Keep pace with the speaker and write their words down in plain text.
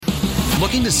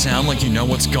Looking to sound like you know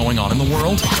what's going on in the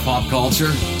world? Pop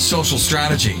culture, social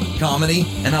strategy, comedy,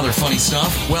 and other funny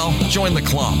stuff? Well, join the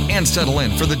club and settle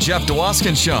in for The Jeff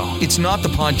Dwoskin Show. It's not the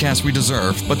podcast we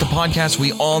deserve, but the podcast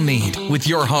we all need, with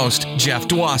your host, Jeff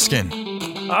Dwoskin.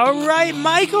 All right,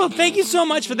 Michael, thank you so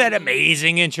much for that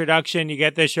amazing introduction. You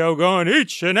get the show going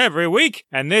each and every week.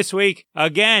 And this week,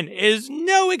 again, is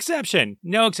no exception.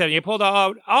 No exception. You pulled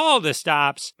out all the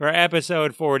stops for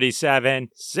episode 47.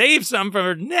 Save some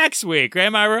for next week.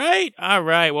 Am I right? All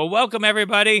right. Well, welcome,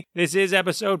 everybody. This is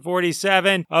episode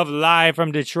 47 of Live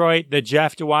from Detroit, The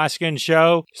Jeff Dwoskin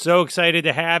Show. So excited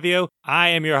to have you. I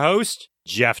am your host,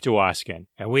 Jeff Dwoskin,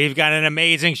 and we've got an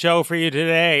amazing show for you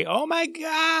today. Oh my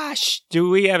gosh,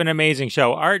 do we have an amazing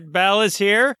show? Art Bell is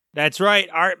here. That's right,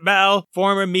 Art Bell,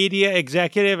 former media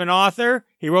executive and author.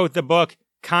 He wrote the book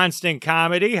Constant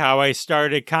Comedy, How I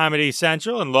Started Comedy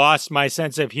Central and Lost My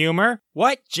Sense of Humor.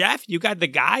 What, Jeff? You got the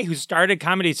guy who started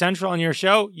Comedy Central on your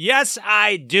show? Yes,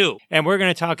 I do. And we're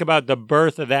going to talk about the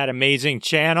birth of that amazing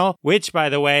channel, which, by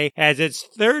the way, has its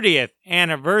 30th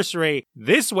anniversary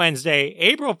this Wednesday,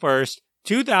 April 1st,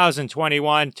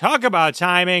 2021. Talk about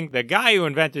timing. The guy who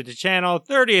invented the channel,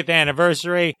 30th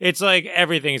anniversary. It's like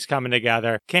everything's coming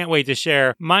together. Can't wait to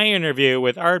share my interview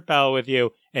with Art Bell with you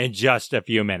in just a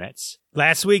few minutes.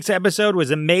 Last week's episode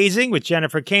was amazing with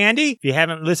Jennifer Candy. If you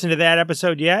haven't listened to that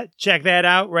episode yet, check that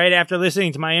out right after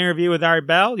listening to my interview with Art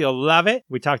Bell. You'll love it.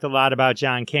 We talked a lot about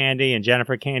John Candy and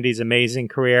Jennifer Candy's amazing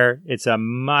career. It's a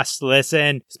must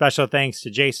listen. Special thanks to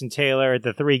Jason Taylor at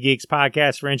the Three Geeks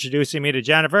podcast for introducing me to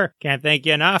Jennifer. Can't thank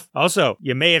you enough. Also,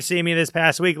 you may have seen me this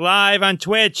past week live on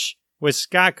Twitch with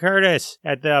Scott Curtis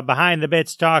at the Behind the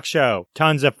Bits talk show.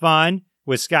 Tons of fun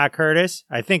with Scott Curtis.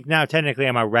 I think now technically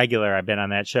I'm a regular. I've been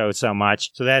on that show so much.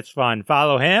 So that's fun.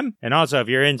 Follow him. And also, if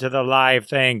you're into the live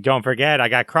thing, don't forget, I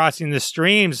got Crossing the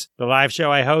Streams, the live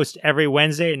show I host every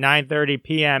Wednesday at 9:30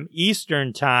 p.m.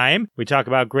 Eastern Time. We talk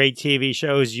about great TV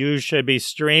shows you should be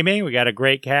streaming. We got a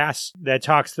great cast that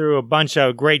talks through a bunch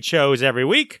of great shows every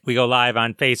week. We go live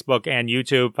on Facebook and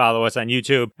YouTube. Follow us on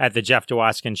YouTube at the Jeff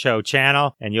Dwoskin Show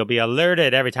channel, and you'll be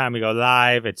alerted every time we go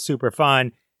live. It's super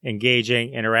fun,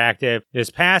 engaging, interactive. This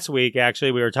past week,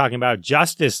 actually, we were talking about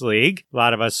Justice League. A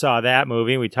lot of us saw that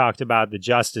movie. We talked about the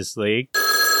Justice League.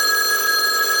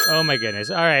 Oh my goodness.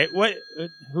 All right.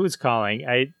 Who's calling?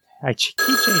 I keep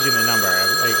changing the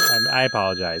number. I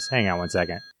apologize. Hang on one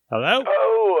second. Hello?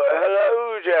 Oh,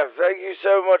 hello, Jeff. Thank you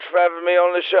so much for having me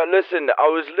on the show. Listen, I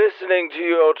was listening to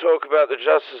you all talk about the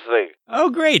Justice League. Oh,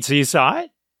 great. So you saw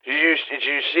it? Did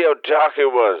you see how dark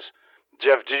it was?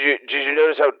 Jeff, did you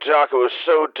notice how dark it was?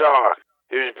 So dark.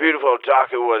 It was beautiful how dark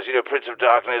it was. You know, Prince of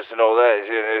Darkness and all that.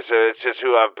 You know, so it's just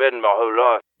who I've been my whole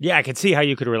life. Yeah, I could see how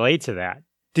you could relate to that.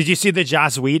 Did you see the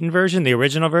Joss Whedon version, the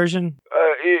original version?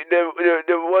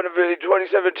 The one of the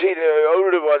 2017, the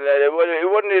older one. It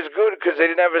wasn't as good because they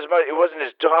didn't have as much. It wasn't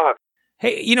as dark.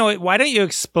 Hey, you know, why don't you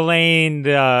explain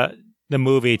the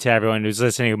movie to everyone who's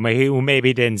listening who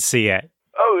maybe didn't see it?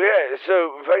 Oh, yeah.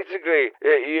 So basically,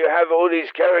 you have all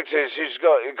these characters who's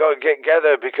got to get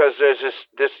together because there's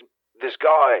this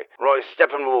guy, right,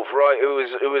 Steppenwolf, right, who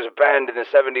was a band in the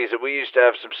 70s that we used to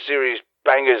have some serious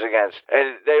bangers against,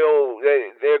 and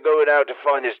they're going out to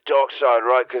find his dark side,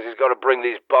 right, because he's got to bring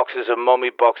these boxes of mummy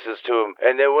boxes to him,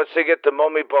 and then once they get the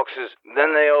mummy boxes,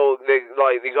 then they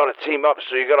got to team up,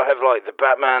 so you got to have, like, the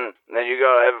Batman, and then you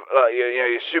got to have,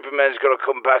 your Superman's got to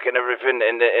come back and everything,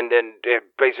 and then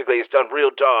basically it's done real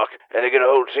dark, and they get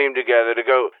a whole team together to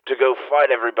go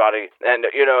fight everybody, and,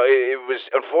 you know, it was,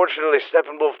 unfortunately,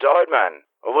 Steppenwolf died, man.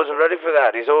 I wasn't ready for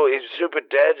that. He's super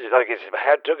dead. Like, his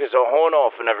head took his horn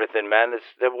off and everything, man.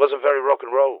 It wasn't very rock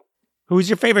and roll. Who's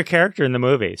your favorite character in the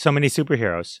movie? So many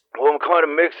superheroes. Well, I'm kind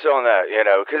of mixed on that, you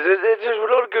know, because there's a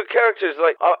lot of good characters.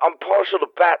 Like, I'm partial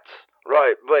to Bats,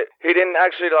 right? But he didn't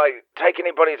actually, like, take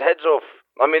anybody's heads off.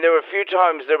 I mean, there were a few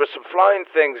times there were some flying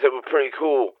things that were pretty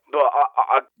cool.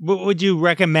 But Would you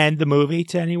recommend the movie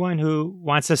to anyone who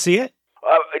wants to see it?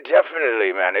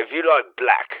 Definitely, man. If you like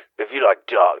black, if you like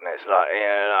darkness,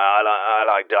 I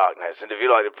like darkness, and if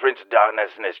you like the Prince of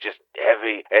Darkness, and it's just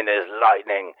heavy, and there's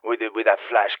lightning with that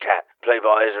Flash Cat played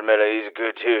by Ezra Miller, he's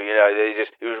good too. You know, it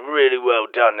was really well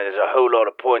done. There's a whole lot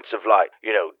of points of, like,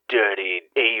 you know, dirty,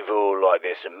 evil, like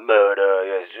there's some murder.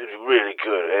 It's really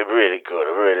good. Really good.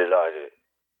 I really liked it.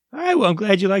 All right, well, I'm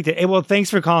glad you liked it. Hey, well, thanks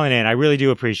for calling in. I really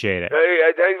do appreciate it.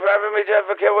 Hey, thanks for having me, Jeff.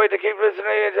 I can't wait to keep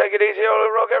listening and take it easy on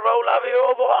the rock and roll. Love you,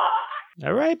 oh boy.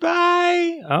 All right,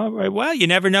 bye. All right, well, you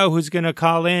never know who's going to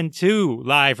call in to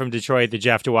Live from Detroit, the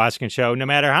Jeff Dwoskin Show, no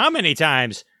matter how many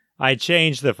times I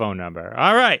change the phone number.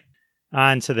 All right,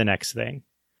 on to the next thing.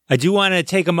 I do want to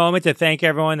take a moment to thank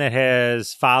everyone that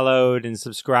has followed and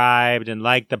subscribed and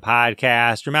liked the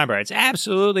podcast. Remember, it's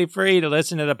absolutely free to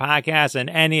listen to the podcast on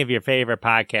any of your favorite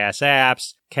podcast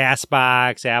apps,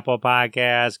 CastBox, Apple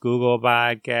Podcasts, Google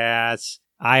Podcasts,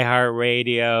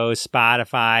 iHeartRadio,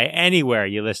 Spotify, anywhere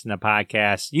you listen to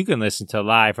podcasts. You can listen to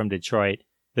Live from Detroit,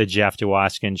 The Jeff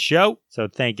Dwoskin Show. So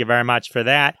thank you very much for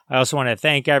that. I also want to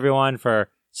thank everyone for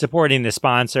supporting the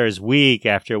sponsors week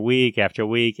after week after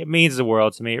week. It means the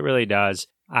world to me. It really does.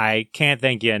 I can't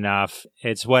thank you enough.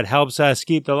 It's what helps us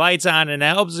keep the lights on, and it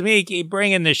helps me keep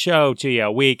bringing the show to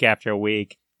you week after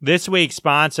week. This week's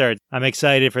sponsor, I'm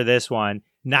excited for this one,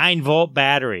 9-volt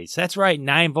batteries. That's right,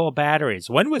 9-volt batteries.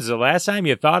 When was the last time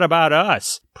you thought about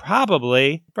us?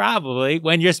 Probably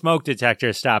when your smoke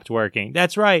detector stopped working.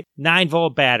 That's right,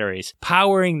 9-volt batteries,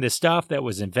 powering the stuff that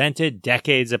was invented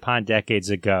decades upon decades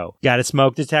ago. Got a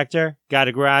smoke detector? Got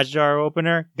a garage door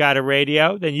opener? Got a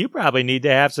radio? Then you probably need to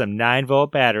have some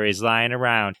 9-volt batteries lying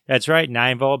around. That's right,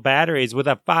 9-volt batteries with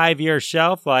a 5-year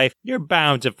shelf life. You're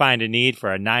bound to find a need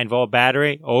for a 9-volt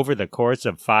battery over the course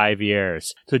of 5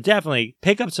 years. So definitely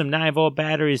pick up some 9-volt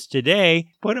batteries today,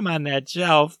 put them on that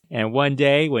shelf, and one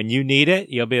day when you need it,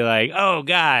 you'll be like, oh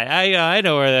God, I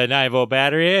know where the 9-volt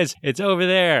battery is. It's over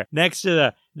there next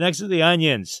to the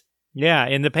onions. Yeah,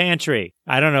 in the pantry.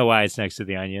 I don't know why it's next to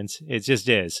the onions. It just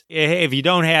is. If you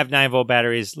don't have 9-volt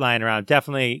batteries lying around,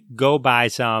 definitely go buy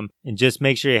some and just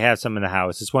make sure you have some in the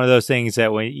house. It's one of those things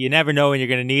that when you never know when you're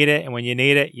going to need it, and when you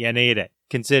need it, you need it.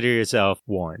 Consider yourself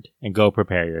warned and go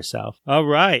prepare yourself. All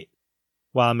right.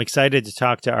 Well, I'm excited to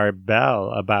talk to Art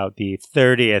Bell about the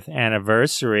 30th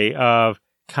anniversary of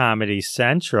Comedy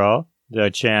Central, the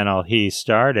channel he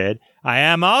started. I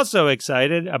am also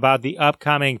excited about the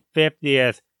upcoming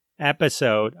 50th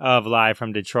episode of Live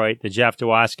from Detroit, The Jeff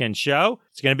Dwoskin Show.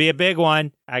 It's going to be a big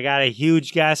one. I got a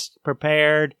huge guest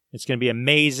prepared. It's going to be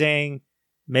amazing.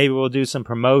 Maybe we'll do some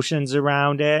promotions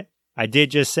around it. I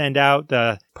did just send out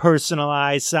the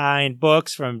personalized signed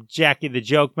books from Jackie the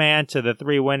Joke Man to the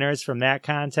 3 winners from that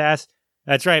contest.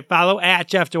 That's right. Follow at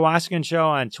Jeff Dwoskin Show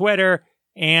on Twitter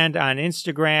and on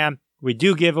Instagram. We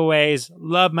do giveaways.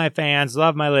 Love my fans.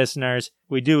 Love my listeners.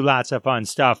 We do lots of fun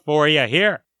stuff for you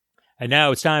here. And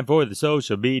now it's time for the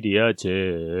social media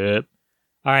tip.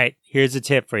 All right, here's a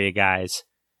tip for you guys.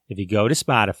 If you go to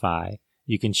Spotify,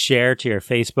 you can share to your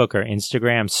Facebook or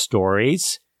Instagram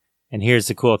stories. And here's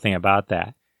the cool thing about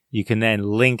that. You can then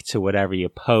link to whatever you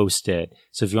posted.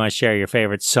 So if you want to share your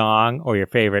favorite song or your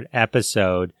favorite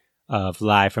episode of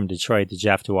Live from Detroit, The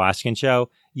Jeff Dwoskin Show,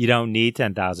 you don't need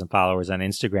 10,000 followers on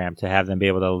Instagram to have them be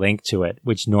able to link to it,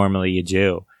 which normally you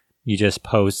do. You just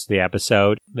post the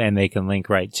episode, and they can link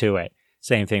right to it.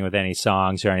 Same thing with any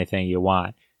songs or anything you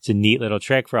want. It's a neat little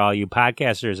trick for all you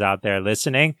podcasters out there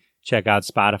listening. Check out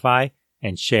Spotify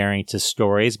and sharing to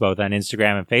stories, both on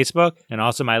Instagram and Facebook. And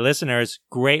also my listeners,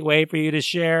 great way for you to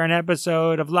share an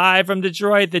episode of Live from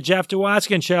Detroit, The Jeff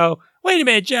Dwoskin Show. Wait a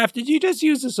minute, Jeff, did you just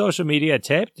use the social media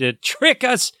tip to trick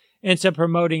us into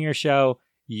promoting your show?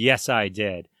 Yes, I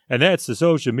did. And that's the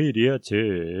social media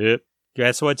tip.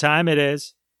 Guess what time it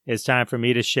is? It's time for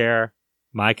me to share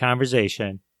my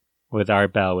conversation with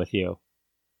Art Bell with you.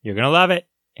 You're going to love it.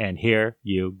 And here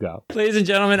you go. Ladies and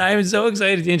gentlemen, I am so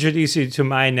excited to introduce you to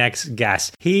my next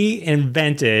guest. He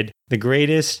invented the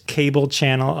greatest cable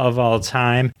channel of all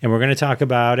time, and we're going to talk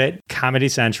about it, Comedy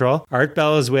Central. Art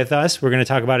Bell is with us. We're going to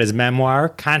talk about his memoir,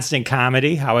 Constant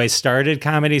Comedy, How I Started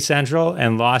Comedy Central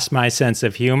and Lost My Sense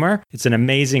of Humor. It's an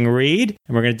amazing read,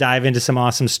 and we're going to dive into some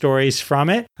awesome stories from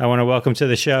it. I want to welcome to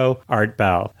the show, Art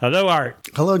Bell. Hello, Art.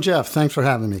 Hello, Jeff. Thanks for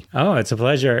having me. Oh, it's a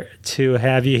pleasure to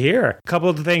have you here. A couple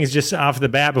of things just off the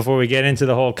bat before we get into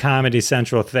the whole Comedy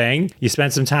Central thing. You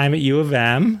spent some time at U of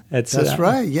M. That's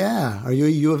right, yeah. Are you a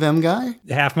U of M guy?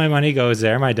 Half my money goes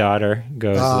there. My daughter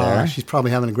goes there. She's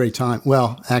probably having a great time.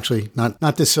 Well, actually, not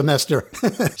this semester.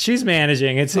 She's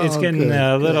managing. It's getting good,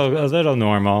 a little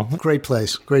normal. Great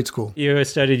place. Great school. You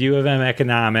studied U of M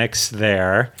economics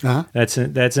there. Uh-huh.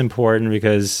 That's important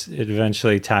because it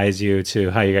eventually ties you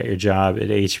to how you got your job at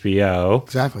HBO.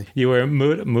 Exactly. You were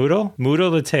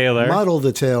Moodle the tailor. Muddle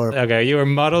the tailor. Okay, you were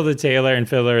Muddle the tailor and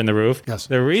Fiddler in the Roof. Yes.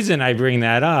 The reason I bring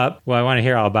that up, well, I want to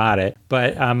hear all about it,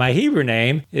 but my Hebrew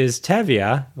name is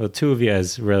Tevye. Well, Tuvia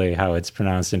is really how it's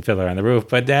pronounced in Fiddler on the Roof,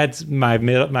 but that's my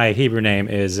Hebrew name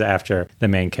is after the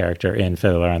main character in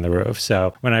Fiddler on the Roof.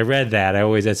 So when I read that, it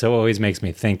always makes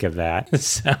me think of that.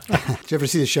 So, did you ever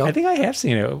see the show? I think I have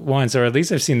seen it once, or at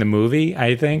least I've seen the movie.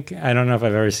 I think I don't know if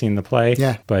I've ever seen the play.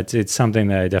 Yeah, but it's something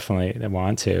that I definitely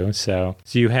want to. So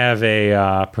you have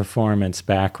a performance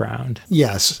background.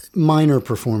 Yes, minor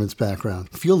performance background.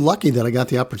 I feel lucky that I got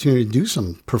the opportunity to do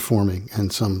some performing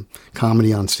and some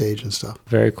comedy on stage. backstage and stuff.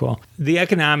 Very cool. The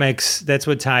economics, that's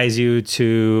what ties you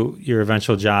to your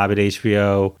eventual job at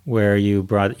HBO, where you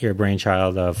brought your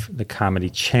brainchild of the Comedy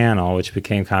Channel, which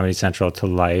became Comedy Central, to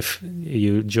life.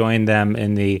 You joined them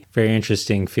in the very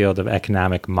interesting field of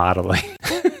economic modeling.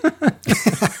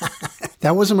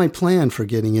 That wasn't my plan for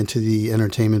getting into the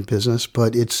entertainment business,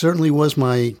 but it certainly was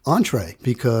my entree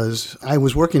because I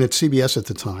was working at CBS at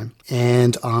the time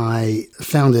and I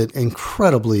found it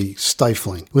incredibly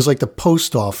stifling. It was like the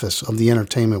post office of the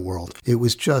entertainment world. It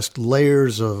was just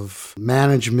layers of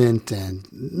management and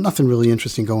nothing really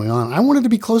interesting going on. I wanted to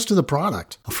be close to the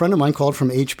product. A friend of mine called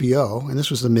from HBO, and this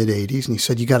was the mid-'80s, and he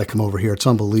said, "You got to come over here. It's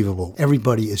unbelievable.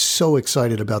 Everybody is so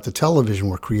excited about the television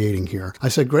we're creating here." I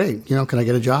said, "Great. Can I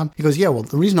get a job?" He goes, "Yeah, well,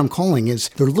 the reason I'm calling is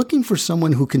they're looking for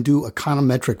someone who can do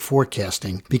econometric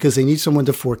forecasting because they need someone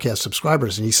to forecast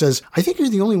subscribers." And he says, "I think you're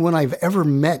the only one I've ever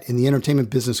met in the entertainment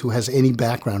business who has any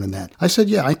background in that." I said,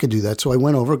 "Yeah, I could do that." So I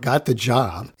went over, got the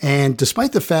job. And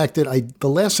despite the fact that the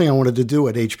last thing I wanted to do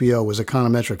at HBO was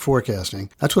econometric forecasting,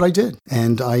 that's what I did.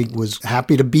 And I was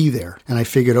happy to be there. And I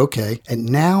figured, okay, and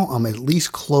now I'm at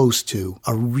least close to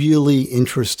a really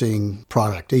interesting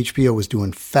product. HBO was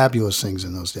doing fabulous things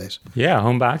in those days. Yeah,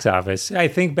 home box office. I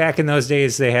think back in those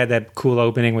days, they had that cool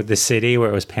opening with The City where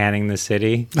it was panning the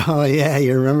city. Oh, yeah,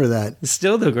 you remember that. It's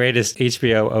still the greatest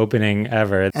HBO opening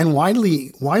ever. And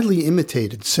widely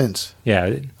imitated since.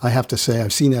 Yeah. I have to say,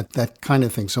 I've seen that kind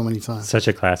of thing so many times. Such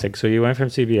a classic. So you went from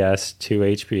CBS to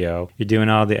HBO. You're doing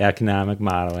all the economic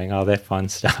modeling, all that fun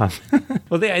stuff.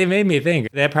 Well, it made me think.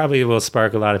 That probably will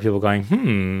spark a lot of people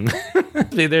going,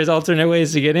 there's alternate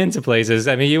ways to get into places.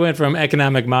 I mean, you went from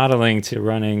economic modeling to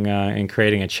running and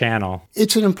creating a channel.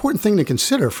 It's an important thing to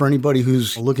consider for anybody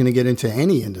who's looking to get into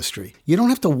any industry. You don't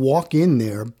have to walk in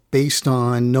there based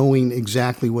on knowing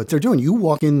exactly what they're doing. You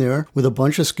walk in there with a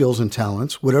bunch of skills and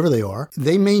talents, whatever they are.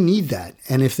 They may need that.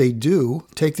 And if they do,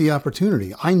 take the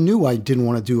opportunity. I knew I didn't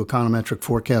want to do econometric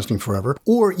forecasting forever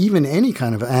or even any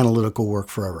kind of analytical work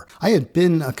forever. I had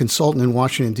been a consultant in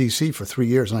Washington, D.C. for 3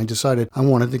 years, and I decided I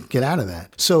wanted to get out of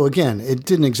that. So again, it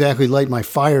didn't exactly light my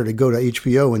fire to go to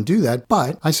HBO and do that,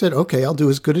 but I said, okay, I'll do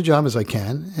as good a job as I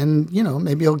can. And,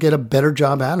 maybe I'll get a better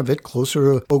job out of it,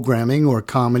 closer to programming or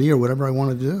comedy or whatever I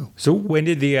want to do. So when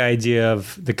did the idea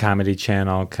of the Comedy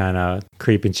Channel kind of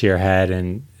creep into your head,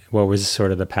 and what was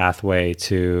sort of the pathway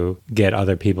to get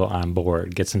other people on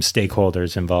board, get some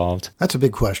stakeholders involved? That's a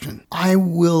big question. I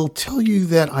will tell you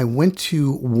that I went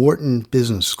to Wharton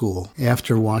Business School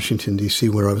after Washington, D.C.,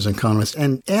 where I was an economist,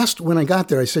 and asked when I got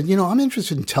there, I said, I'm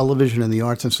interested in television and the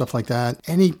arts and stuff like that.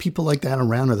 Any people like that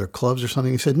around? Are there clubs or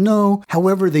something? He said, no.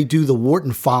 However, they do the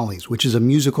Wharton Follies, which is a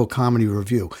musical comedy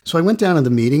review. So I went down to the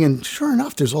meeting, and sure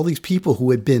enough, there's all these people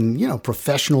who had been,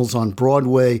 professionals on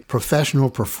Broadway, professional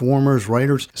performers,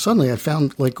 writers. Suddenly, I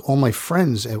found all my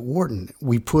friends at Wharton.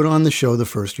 We put on the show the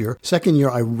first year. Second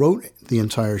year, I wrote the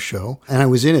entire show, and I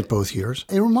was in it both years.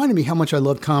 It reminded me how much I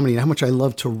loved comedy and how much I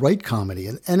loved to write comedy.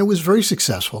 And it was very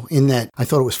successful in that I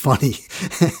thought it was funny,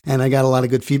 and I got a lot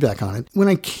of good feedback on it. When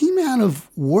I came out of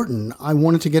Wharton, I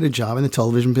wanted to get a job in the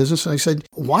television business, and I said,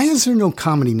 why is there no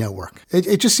comedy network?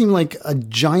 It just seemed like a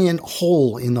giant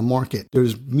hole in the market.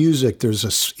 There's music, there's a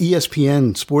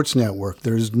ESPN sports network,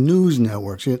 there's news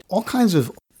networks, all kinds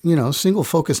of single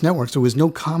focus networks. There was no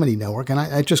comedy network, and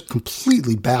it just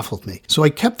completely baffled me. So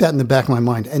I kept that in the back of my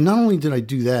mind. And not only did I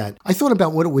do that, I thought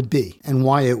about what it would be and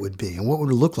why it would be and what would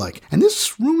it look like. And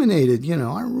this ruminated,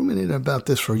 I ruminated about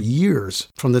this for years,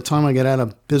 from the time I got out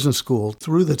of business school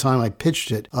through the time I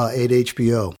pitched it at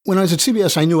HBO. When I was at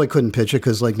CBS, I knew I couldn't pitch it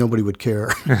because nobody would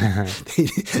care.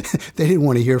 They didn't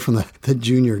want to hear from the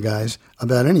junior guys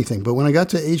about anything. But when I got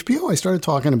to HBO, I started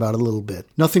talking about it a little bit.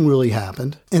 Nothing really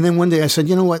happened. And then one day I said,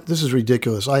 you know what? This is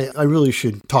ridiculous. I really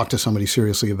should talk to somebody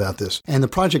seriously about this. And the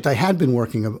project I had been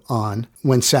working on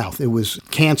went south. It was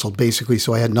canceled, basically,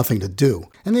 so I had nothing to do.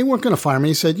 And they weren't going to fire me.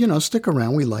 He said, stick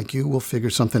around. We like you. We'll figure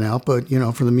something out. But,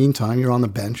 for the meantime, you're on the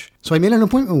bench. So I made an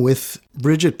appointment with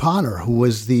Bridget Potter, who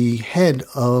was the head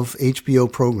of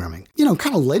HBO programming.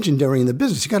 Kind of legendary in the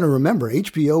business. You got to remember,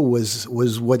 HBO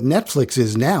was what Netflix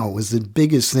is now. It was the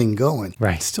biggest thing going.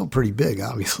 Right. It's still pretty big,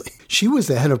 obviously. She was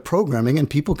the head of programming, and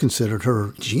people considered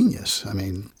her genius.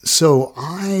 So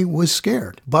I was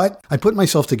scared. But I put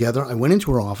myself together. I went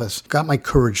into her office, got my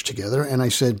courage together, and I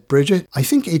said, Bridget, I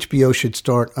think HBO should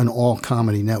start an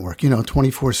all-comedy network,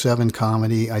 24/7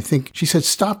 comedy. She said,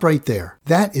 stop right there.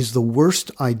 That is the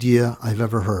worst idea I've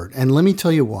ever heard. And let me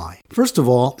tell you why. First of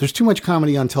all, there's too much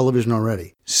comedy on television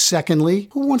already. Secondly,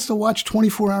 who wants to watch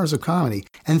 24 hours of comedy?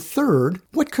 And third,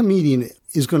 what comedian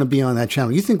is going to be on that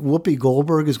channel? You think Whoopi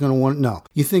Goldberg is going to want? No.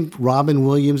 You think Robin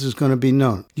Williams is going to be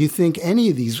known? You think any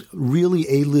of these really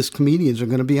A-list comedians are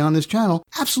going to be on this channel?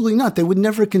 Absolutely not. They would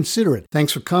never consider it.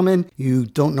 Thanks for coming. You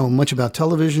don't know much about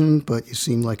television, but you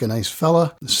seem like a nice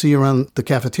fella. See you around the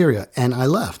cafeteria. And I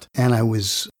left. And I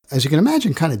was, as you can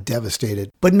imagine, kind of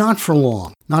devastated, but not for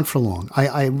long. Not for long.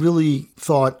 I really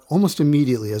thought almost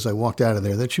immediately as I walked out of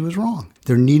there that she was wrong.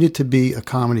 There needed to be a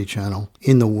comedy channel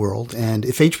in the world. And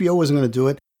if HBO wasn't going to do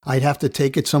it, I'd have to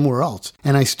take it somewhere else.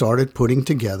 And I started putting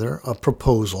together a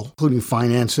proposal, including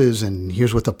finances, and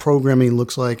here's what the programming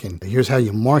looks like, and here's how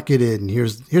you market it, and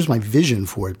here's my vision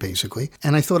for it, basically.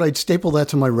 And I thought I'd staple that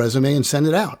to my resume and send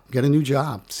it out, get a new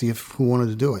job, see who wanted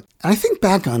to do it. And I think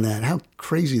back on that, how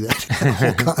crazy that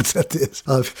whole concept is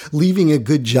of leaving a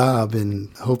good job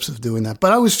in hopes of doing that.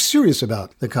 But I was serious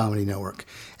about the Comedy Network.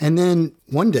 And then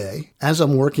one day, as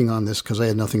I'm working on this because I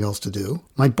had nothing else to do,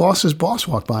 my boss's boss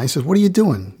walked by and said, "What are you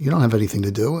doing? You don't have anything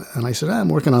to do." And I said, "I'm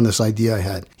working on this idea I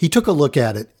had." He took a look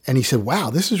at it and he said,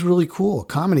 "Wow, this is really cool.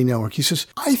 Comedy Network." He says,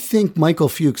 "I think Michael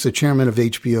Fuchs, the chairman of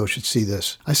HBO, should see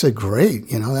this." I said, "Great.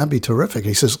 That'd be terrific." And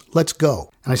he says, "Let's go."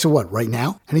 And I said, "What, right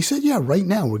now?" And he said, "Yeah, right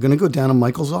now. We're going to go down to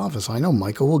Michael's office. I know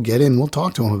Michael. We'll get in. We'll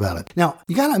talk to him about it." Now,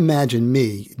 you got to imagine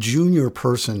me, junior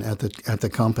person at the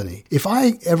company. If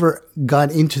I ever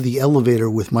got into the elevator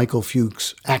with Michael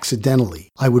Fuchs accidentally,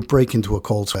 I would break into a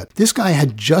cold sweat. This guy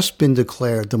had just been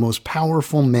declared the most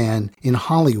powerful man in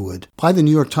Hollywood by the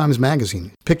New York Times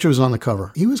Magazine. Picture was on the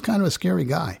cover. He was kind of a scary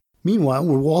guy. Meanwhile,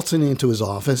 we're waltzing into his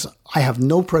office. I have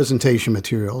no presentation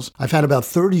materials. I've had about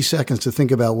 30 seconds to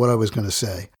think about what I was going to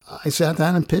say. I sat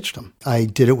down and pitched him. I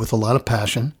did it with a lot of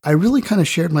passion. I really kind of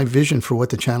shared my vision for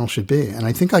what the channel should be. And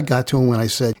I think I got to him when I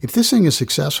said, if this thing is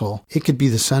successful, it could be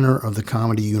the center of the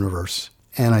comedy universe.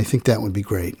 And I think that would be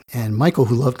great. And Michael,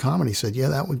 who loved comedy, said, "Yeah,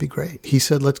 that would be great." He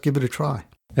said, "Let's give it a try."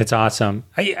 That's awesome.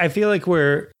 I feel like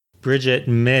Bridget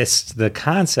missed the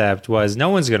concept was no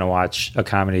one's going to watch a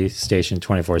comedy station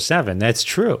 24/7. That's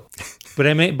true.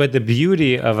 But the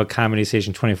beauty of a comedy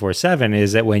station 24/7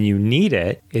 is that when you need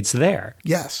it, it's there.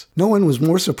 Yes. No one was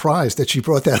more surprised that she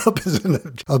brought that up as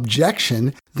an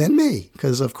objection than me,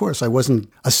 because of course I wasn't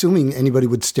assuming anybody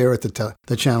would stare at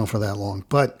the channel for that long.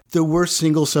 But there were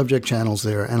single subject channels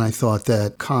there, and I thought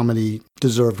that comedy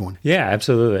deserved one. Yeah,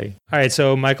 absolutely. All right,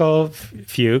 so Michael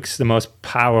Fuchs, the most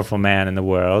powerful man in the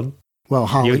world. Well,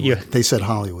 Hollywood. They said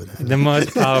Hollywood. The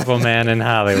most powerful man in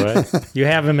Hollywood. You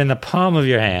have him in the palm of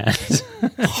your hand.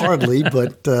 Hardly,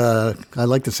 but I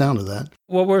like the sound of that.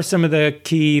 What were some of the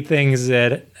key things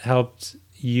that helped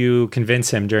you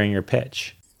convince him during your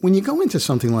pitch? When you go into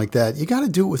something like that, you got to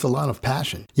do it with a lot of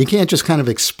passion. You can't just kind of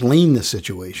explain the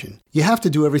situation. You have to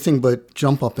do everything but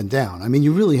jump up and down. I mean,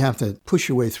 you really have to push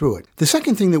your way through it. The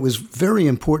second thing that was very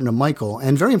important to Michael,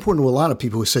 and very important to a lot of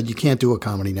people who said you can't do a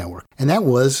comedy network, and that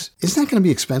was, isn't that going to be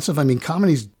expensive? I mean,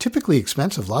 comedy's typically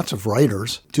expensive. Lots of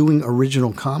writers doing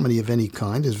original comedy of any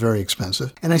kind is very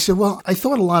expensive. And I said, well, I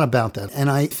thought a lot about that, and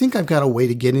I think I've got a way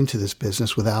to get into this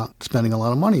business without spending a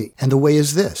lot of money. And the way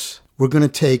is this. We're going to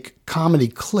take comedy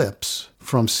clips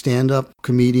from stand-up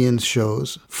comedian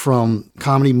shows, from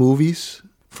comedy movies,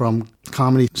 from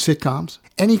comedy sitcoms,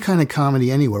 any kind of comedy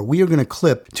anywhere. We are going to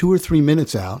clip 2 or 3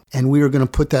 minutes out, and we are going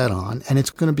to put that on, and it's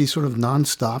going to be sort of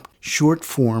nonstop,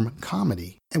 short-form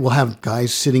comedy. And we'll have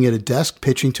guys sitting at a desk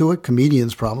pitching to it,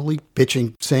 comedians probably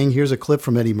pitching, saying, here's a clip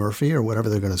from Eddie Murphy or whatever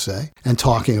they're going to say, and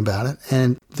talking about it.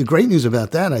 And the great news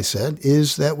about that, I said,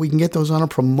 is that we can get those on a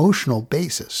promotional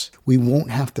basis. We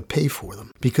won't have to pay for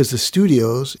them because the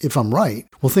studios, if I'm right,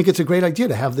 will think it's a great idea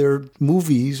to have their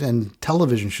movies and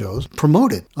television shows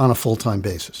promoted on a full-time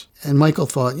basis. And Michael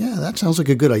thought, yeah, that sounds like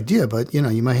a good idea, but,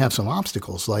 you might have some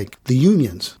obstacles like the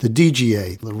unions, the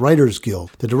DGA, the Writers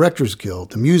Guild, the Directors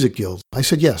Guild, the Music Guild. I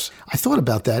said, yes, I thought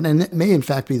about that, and it may in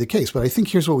fact be the case, but I think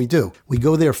here's what we do. We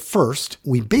go there first,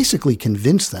 we basically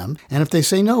convince them, and if they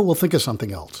say no, we'll think of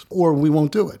something else, or we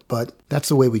won't do it, but that's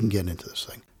the way we can get into this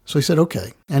thing. So he said,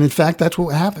 okay. And in fact, that's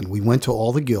what happened. We went to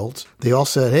all the guilds. They all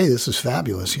said, hey, this is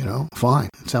fabulous, fine.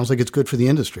 It sounds like it's good for the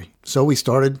industry. So we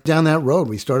started down that road.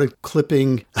 We started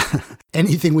clipping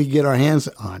anything we could get our hands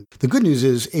on. The good news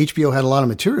is HBO had a lot of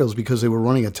materials because they were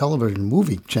running a television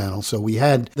movie channel. So we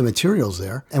had the materials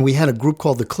there. And we had a group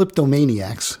called the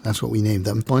Kleptomaniacs. That's what we named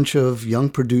them. A bunch of young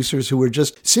producers who were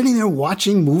just sitting there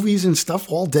watching movies and stuff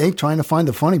all day, trying to find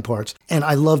the funny parts. And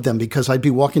I loved them because I'd be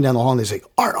walking down the hall and they'd say,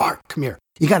 Art, come here.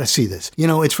 You got to see this.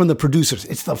 It's from the producers.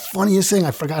 It's the funniest thing.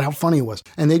 I forgot how funny it was.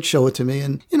 And they'd show it to me.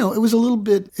 And, it was a little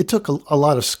bit, it took a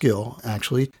lot of skill,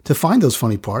 actually, to find those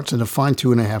funny parts and to find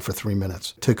 2.5 or 3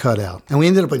 minutes to cut out. And we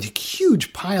ended up with a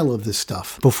huge pile of this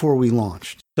stuff before we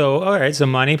launched. So, all right, so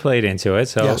money played into it.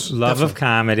 So Yes, love of definitely.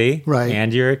 comedy Right.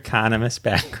 and your economist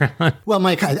background. Well,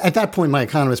 at that point, my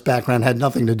economist background had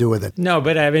nothing to do with it. No,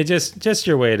 but I mean, just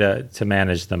your way to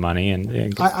manage the money.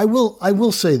 And I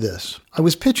will say this. I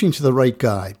was pitching to the right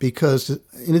guy because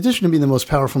in addition to being the most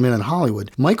powerful man in Hollywood,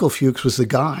 Michael Fuchs was the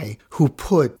guy who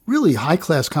put really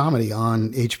high-class comedy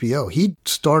on HBO. He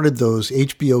started those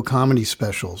HBO comedy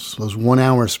specials, those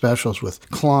one-hour specials with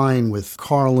Klein, with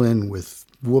Carlin, with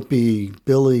Whoopi,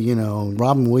 Billy,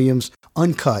 Robin Williams,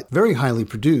 uncut, very highly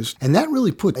produced. And that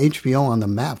really put HBO on the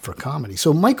map for comedy.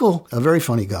 So Michael, a very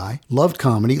funny guy, loved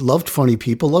comedy, loved funny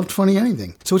people, loved funny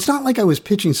anything. So it's not like I was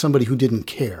pitching somebody who didn't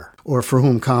care or for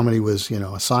whom comedy was,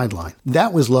 a sideline.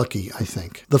 That was lucky, I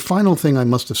think. The final thing I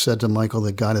must have said to Michael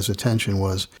that got his attention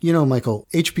was, Michael,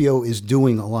 HBO is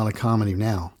doing a lot of comedy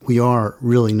now. We are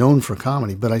really known for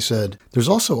comedy. But I said, there's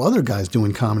also other guys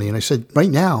doing comedy. And I said, right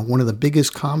now, one of the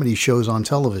biggest comedy shows on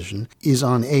television is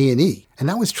on A&E. And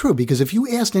that was true because if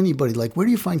you asked anybody, like, where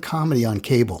do you find comedy on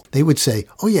cable? They would say,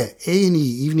 oh yeah, A&E,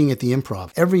 Evening at the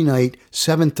Improv, every night,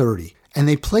 7:30. And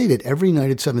they played it every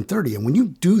night at 7:30. And when you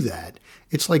do that,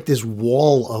 it's like this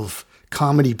wall of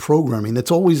comedy programming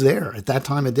that's always there at that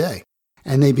time of day.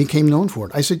 And they became known for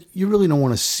it. I said, you really don't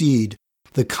want to cede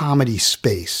the comedy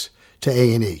space to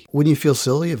A&E. Wouldn't you feel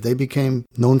silly if they became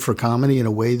known for comedy in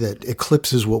a way that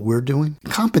eclipses what we're doing?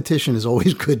 Competition is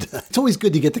always good. It's always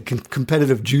good to get the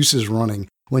competitive juices running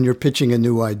when you're pitching a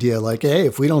new idea. Like, hey,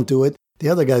 if we don't do it, the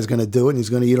other guy's going to do it and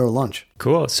he's going to eat our lunch.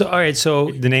 Cool. So, all right.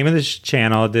 So the name of this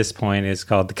channel at this point is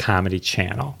called The Comedy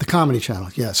Channel. The Comedy Channel,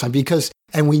 yes.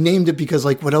 And we named it because,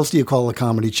 like, what else do you call a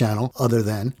comedy channel other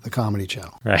than the Comedy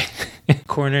Channel? Right.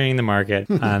 Cornering the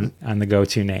market on the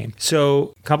go-to name.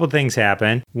 So a couple things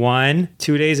happen. 1,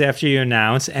 2 days after you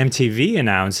announce, MTV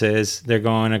announces they're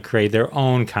going to create their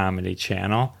own comedy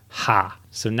channel. Ha.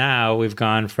 So now we've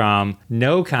gone from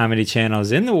no comedy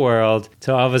channels in the world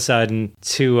to all of a sudden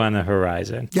 2 on the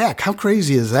horizon. Yeah, how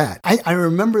crazy is that? I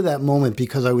remember that moment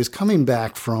because I was coming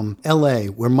back from LA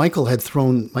where Michael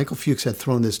Fuchs had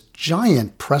thrown this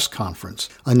giant press conference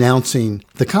announcing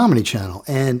the Comedy Channel.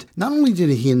 And not only did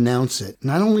he announce it,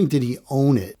 not only did he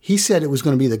own it, he said it was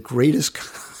going to be the greatest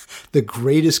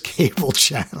cable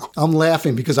channel. I'm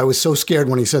laughing because I was so scared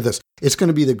when he said this. It's going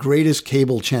to be the greatest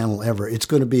cable channel ever. It's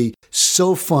going to be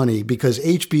so funny because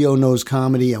HBO knows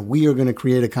comedy and we are going to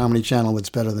create a comedy channel that's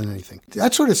better than anything.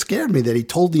 That sort of scared me that he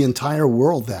told the entire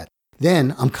world that.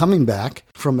 Then I'm coming back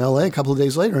from LA a couple of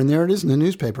days later, and there it is in the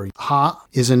newspaper. Ha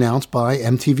is announced by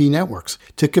MTV Networks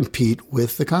to compete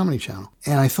with the Comedy Channel.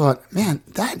 And I thought, man,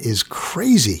 that is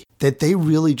crazy that they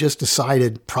really just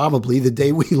decided probably the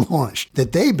day we launched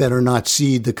that they better not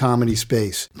cede the comedy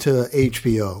space to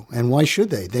HBO. And why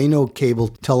should they? They know cable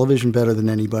television better than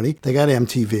anybody. They got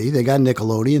MTV. They got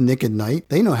Nickelodeon, Nick at Night.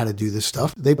 They know how to do this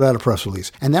stuff. They put out a press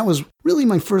release. And that was really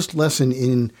my first lesson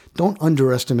in don't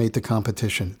underestimate the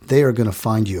competition. They are going to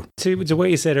find you. To what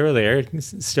you said earlier,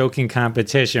 stoking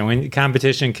competition. When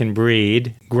competition can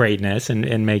breed greatness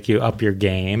and make you up your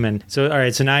game. And so, all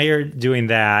right, so now you're doing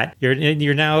that.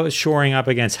 You're now shoring up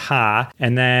against Ha.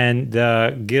 And then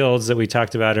the guilds that we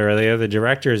talked about earlier, the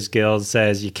Directors Guild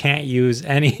says you can't use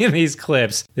any of these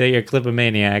clips that your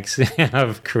clipomaniacs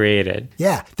have created.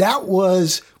 Yeah, that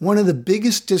was one of the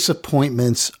biggest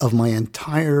disappointments of my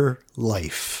entire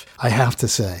life, I have to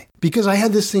say. Because I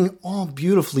had this thing all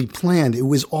beautifully planned. It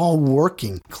was all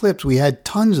working. Clips, we had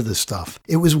tons of this stuff.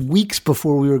 It was weeks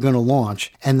before we were going to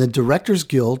launch, and the Directors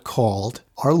Guild called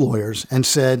our lawyers and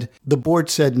said, the board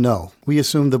said no. We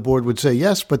assumed the board would say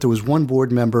yes, but there was one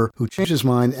board member who changed his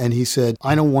mind, and he said,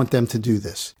 I don't want them to do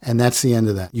this. And that's the end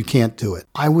of that. You can't do it.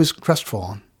 I was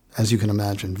crestfallen, as you can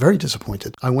imagine, very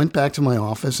disappointed. I went back to my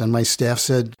office and my staff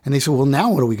said, and they said, well,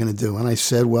 now what are we going to do? And I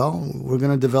said, well, we're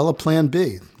going to develop plan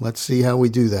B. Let's see how we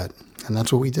do that. And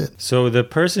that's what we did. So the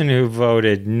person who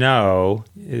voted no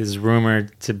is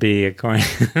rumored to be, according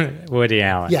to Woody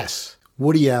Allen. Yes.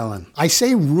 Woody Allen. I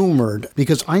say rumored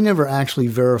because I never actually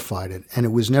verified it, and it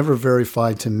was never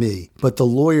verified to me. But the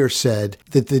lawyer said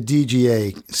that the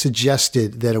DGA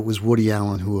suggested that it was Woody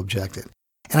Allen who objected.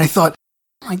 And I thought,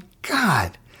 my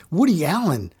God, Woody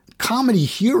Allen, comedy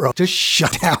hero, to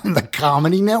shut down the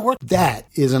Comedy Network? That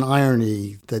is an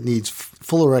irony that needs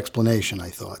fuller explanation, I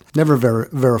thought. Never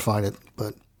verified it,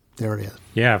 but there it is.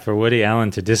 Yeah, for Woody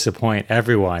Allen to disappoint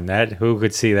everyone. Who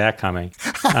could see that coming?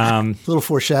 A little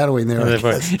foreshadowing there, I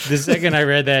guess. The second I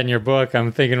read that in your book,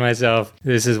 I'm thinking to myself,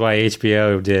 this is why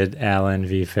HBO did Allen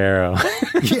v. Farrow.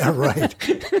 Yeah, right.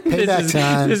 Payback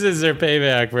time. This is their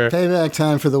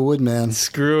payback for the Woodman.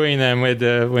 Screwing them when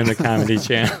the Comedy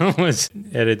Channel was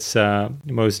at its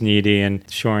most needy and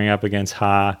shoring up against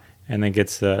Ha. and then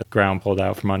gets the ground pulled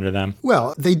out from under them.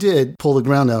 Well, they did pull the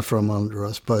ground out from under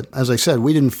us, but as I said,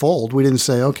 we didn't fold. We didn't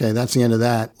say, okay, that's the end of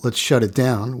that. Let's shut it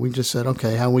down. We just said,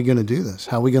 okay, how are we going to do this?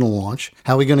 How are we going to launch?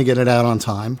 How are we going to get it out on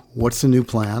time? What's the new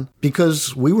plan?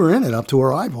 Because we were in it up to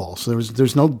our eyeballs.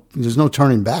 There's no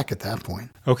turning back at that point.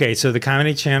 Okay, so the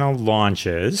Comedy Channel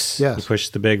launches. Yes. You push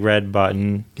the big red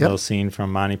button. Yep. Little scene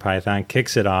from Monty Python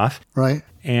kicks it off. Right.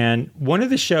 And one of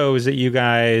the shows that you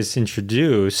guys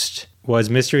introduced was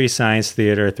Mystery Science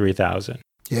Theater 3000.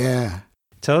 Yeah.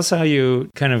 Tell us how you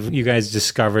guys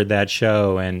discovered that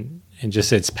show and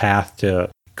just its path to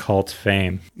cult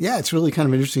fame. Yeah, it's really kind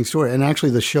of an interesting story. And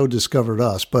actually, the show discovered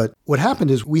us. But what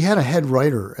happened is we had a head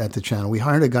writer at the channel. We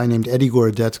hired a guy named Eddie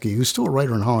Gorodetsky, who's still a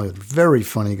writer in Hollywood. Very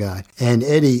funny guy. And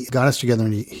Eddie got us together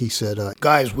and he said,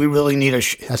 guys, we really need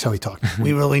that's how he talked.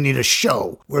 We really need a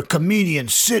show where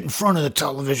comedians sit in front of the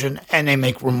television and they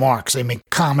make remarks. They make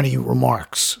comedy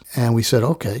remarks. And we said,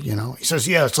 okay, He says,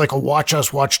 yeah, it's like a watch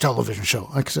television show.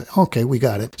 I said, okay, we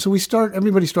got it. So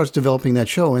everybody starts developing that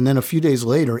show. And then a few days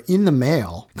later, in the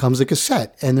mail, comes a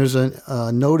cassette, and there's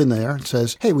a note in there that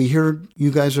says, hey, we hear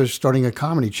you guys are starting a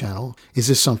comedy channel. Is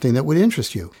this something that would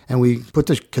interest you? And we put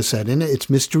the cassette in it. It's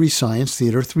Mystery Science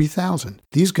Theater 3000.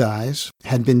 These guys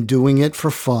had been doing it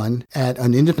for fun at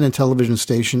an independent television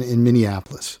station in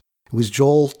Minneapolis. It was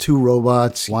Joel, two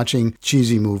robots, watching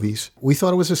cheesy movies. We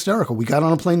thought it was hysterical. We got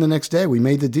on a plane the next day. We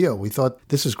made the deal. We thought,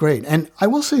 this is great. And I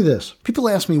will say this. People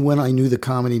ask me when I knew the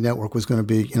Comedy Network was going to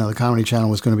be, the Comedy Channel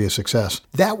was going to be a success.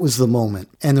 That was the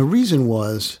moment. And the reason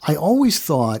was, I always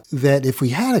thought that if we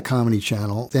had a comedy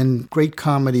channel, then great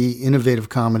comedy, innovative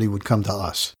comedy would come to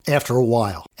us after a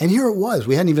while. And here it was.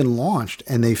 We hadn't even launched,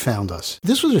 and they found us.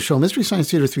 This was a show, Mystery Science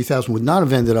Theater 3000, would not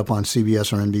have ended up on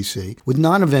CBS or NBC, would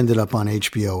not have ended up on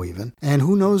HBO even. And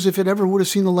who knows if it ever would have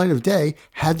seen the light of day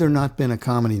had there not been a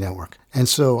comedy network. And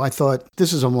so I thought,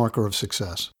 this is a marker of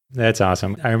success. That's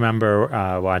awesome. I remember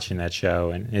watching that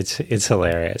show, and it's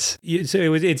hilarious.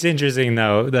 It's interesting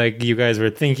though. Like you guys were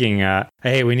thinking,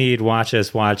 hey, we need watch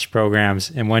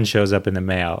programs, and one shows up in the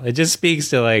mail. It just speaks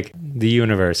to like the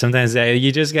universe. Sometimes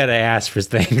you just got to ask for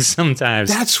things. Sometimes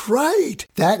that's right.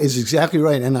 That is exactly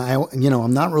right. And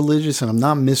I'm not religious and I'm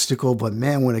not mystical, but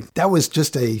man, that was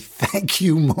just a thank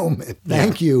you moment.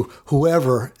 Thank you,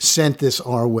 whoever sent this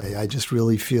our way. I just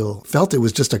really felt it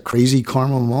was just a crazy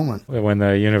karma moment when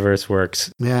the universe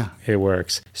works. Yeah. It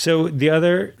works. So the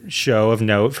other show of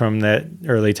note from that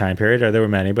early time period, there were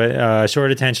many, but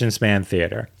Short Attention Span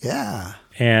Theater. Yeah.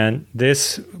 And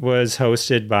this was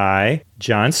hosted by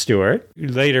Jon Stewart, who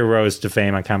later rose to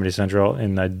fame on Comedy Central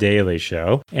in The Daily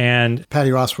Show, and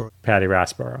Patty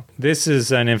Rossborough. This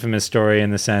is an infamous story in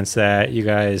the sense that you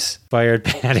guys fired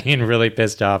Patty and really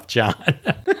pissed off Jon.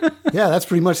 Yeah, that's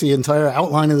pretty much the entire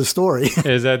outline of the story.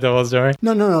 Is that the whole story?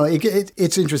 No.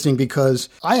 It's interesting because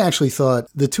I actually thought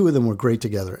the two of them were great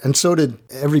together. And so did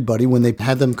everybody when they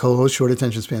had them co-host Short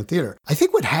Attention Span Theater. I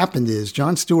think what happened is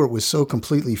Jon Stewart was so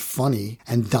completely funny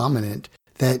and dominant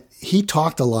that he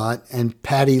talked a lot and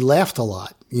Patty laughed a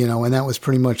lot. And that was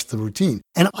pretty much the routine.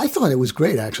 And I thought it was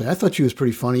great, actually. I thought she was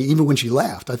pretty funny. Even when she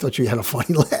laughed, I thought she had a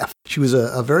funny laugh. She was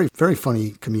a very, very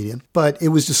funny comedian. But it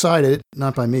was decided,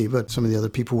 not by me, but some of the other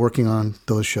people working on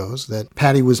those shows, that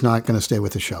Patty was not going to stay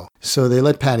with the show. So they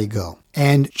let Patty go.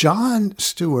 And Jon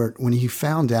Stewart, when he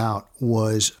found out,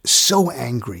 was so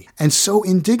angry and so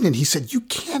indignant. He said, you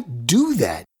can't do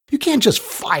that. You can't just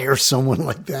fire someone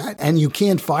like that. And you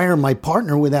can't fire my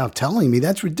partner without telling me.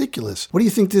 That's ridiculous. What do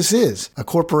you think this is? A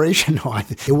corporation? No,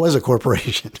 it was a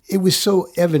corporation. It was so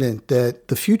evident that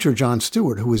the future Jon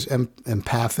Stewart, who was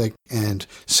empathic and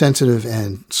sensitive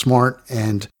and smart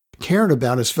and cared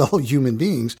about his fellow human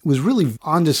beings, was really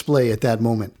on display at that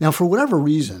moment. Now, for whatever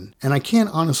reason, and I can't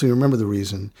honestly remember the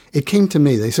reason, it came to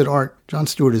me. They said, Art, Jon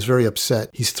Stewart is very upset.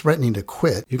 He's threatening to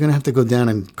quit. You're going to have to go down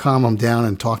and calm him down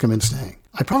and talk him into staying.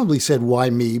 I probably said, why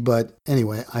me? But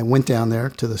anyway, I went down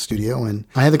there to the studio and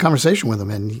I had the conversation with him,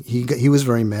 and he was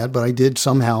very mad, but I did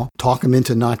somehow talk him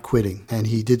into not quitting, and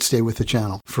he did stay with the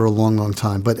channel for a long, long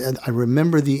time. But I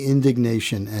remember the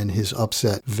indignation and his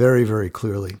upset very, very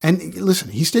clearly. And listen,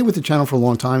 he stayed with the channel for a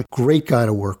long time. Great guy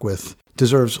to work with.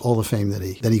 Deserves all the fame that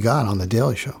he got on The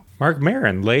Daily Show. Marc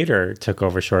Maron later took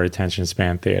over Short Attention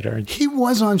Span Theater. He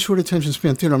was on Short Attention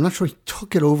Span Theater. I'm not sure he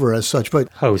took it over as such, but...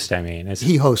 He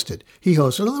hosted.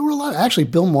 There were a lot. Actually,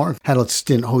 Bill Maher had a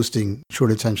stint hosting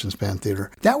Short Attention Span Theater.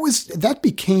 That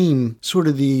became sort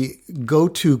of the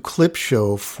go-to clip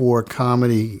show for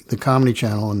comedy, the Comedy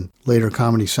Channel, and later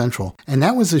Comedy Central. And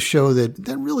that was a show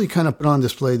that really really kind of put on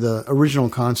display the original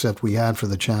concept we had for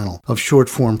the channel of short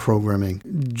form programming,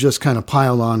 just kind of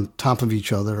piled on top of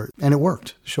each other. And it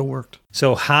worked. The show worked.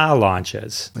 So Ha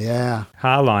launches. Yeah.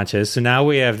 Ha launches. So now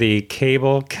we have the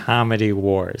cable comedy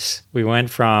wars. We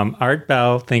went from Art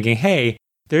Bell thinking, hey,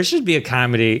 there should be a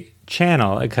comedy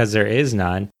channel because there is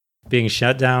none, being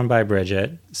shut down by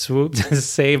Bridget, swooped,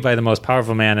 saved by the most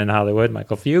powerful man in Hollywood,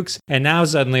 Michael Fuchs. And now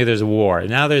suddenly there's war.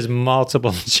 Now there's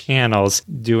multiple channels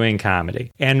doing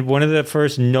comedy. And one of the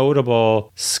first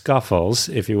notable scuffles,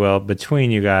 if you will,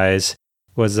 between you guys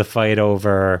was the fight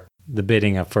over the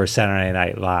bidding for Saturday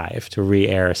Night Live, to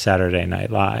re-air Saturday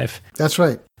Night Live. That's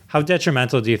right. How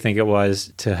detrimental do you think it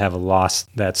was to have lost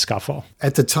that scuffle?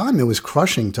 At the time, it was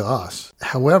crushing to us.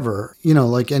 However,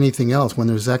 like anything else, when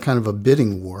there's that kind of a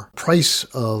bidding war, price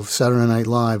of Saturday Night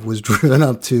Live was driven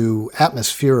up to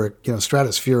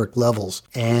stratospheric levels,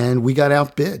 and we got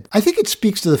outbid. I think it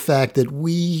speaks to the fact that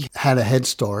we had a head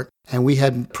start. And we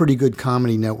had pretty good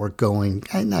comedy network going.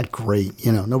 Not great,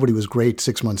 nobody was great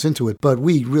 6 months into it, but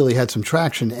we really had some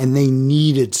traction and they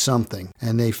needed something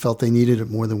and they felt they needed it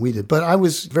more than we did. But I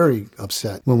was very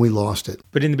upset when we lost it.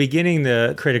 But in the beginning,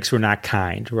 the critics were not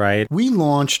kind, right? We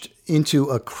launched into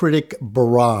a critic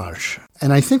barrage.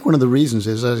 And I think one of the reasons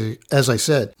is, as I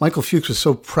said, Michael Fuchs was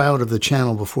so proud of the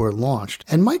channel before it launched.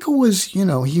 And Michael was,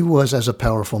 he was as a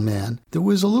powerful man. There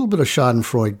was a little bit of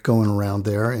schadenfreude going around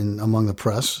there among the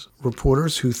press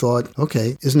reporters who thought,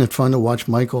 okay, isn't it fun to watch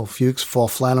Michael Fuchs fall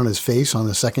flat on his face on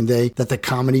the second day that the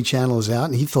comedy channel is out?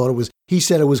 And he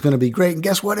said it was going to be great. And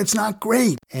guess what? It's not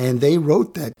great. And they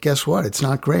wrote that, guess what? It's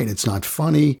not great. It's not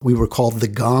funny. We were called the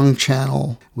Gong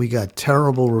Channel. We got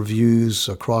terrible reviews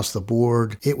across the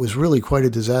board. It was really quite a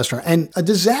disaster. And a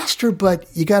disaster, but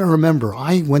you got to remember,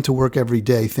 I went to work every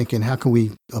day thinking, how can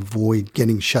we avoid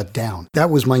getting shut down?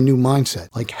 That was my new mindset.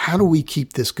 Like, how do we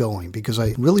keep this going? Because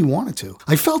I really wanted to.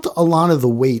 I felt a lot of the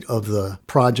weight of the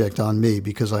project on me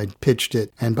because I pitched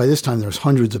it. And by this time, there's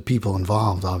hundreds of people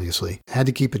involved, obviously. I had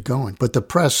to keep it going. But the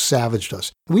press savaged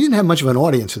us. We didn't have much of an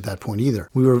audience at that point either.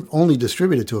 We were only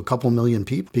distributed to a couple million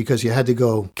people because you had to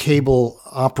go cable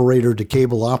operator to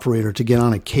cable operator to get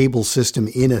on a cable system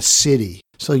in a city.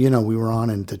 So, we were on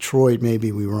in Detroit,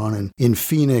 maybe we were on in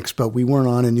Phoenix, but we weren't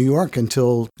on in New York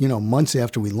until, months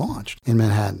after we launched in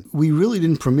Manhattan. We really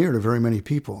didn't premiere to very many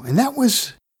people. And that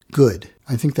was good.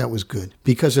 I think that was good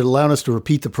because it allowed us to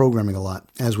repeat the programming a lot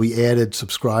as we added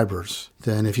subscribers.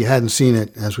 Then if you hadn't seen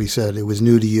it, as we said, it was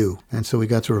new to you. And so we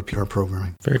got to repeat our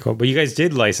programming. Very cool. But you guys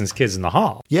did license Kids in the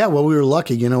Hall. Yeah, well, we were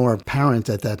lucky. Our parent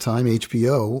at that time,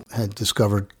 HBO, had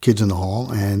discovered Kids in the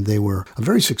Hall, and they were a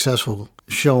very successful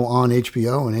show on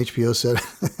HBO, and HBO said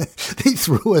they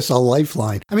threw us a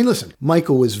lifeline. I mean, listen,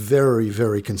 Michael was very,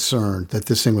 very concerned that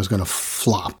this thing was going to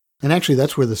flop. And actually,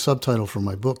 that's where the subtitle for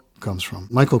my book comes from.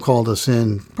 Michael called us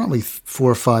in probably 4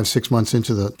 or 5, 6 months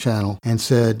into the channel and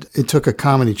said, it took a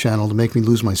comedy channel to make me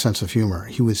lose my sense of humor.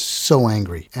 He was so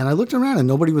angry. And I looked around and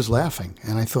nobody was laughing.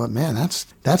 And I thought, man,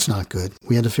 that's not good.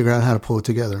 We had to figure out how to pull it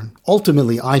together.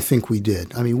 Ultimately, I think we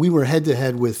did. I mean, we were head to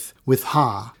head with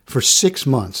Ha for 6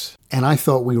 months. And I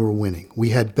thought we were winning.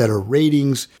 We had better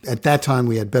ratings. At that time,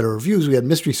 we had better reviews. We had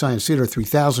Mystery Science Theater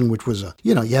 3000, which was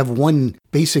you have one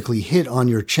basically hit on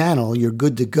your channel, you're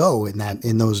good to go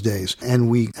in those days. And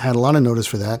we had a lot of notice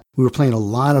for that. We were playing a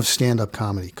lot of stand-up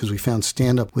comedy because we found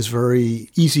stand-up was very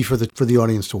easy for the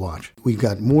audience to watch. We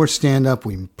got more stand-up.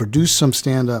 We produced some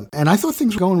stand-up. And I thought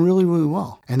things were going really, really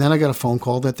well. And then I got a phone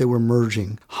call that they were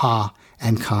merging Ha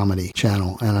and Comedy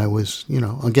Channel. And I was,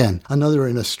 again, another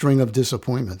in a string of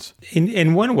disappointments.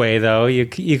 In one way, though, you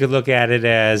could look at it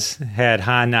as had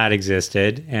Ha not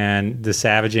existed and the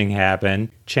savaging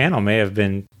happened, channel may have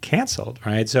been canceled,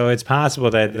 right? So it's possible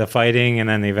that the fighting and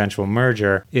then the eventual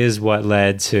merger is what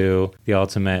led to the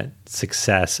ultimate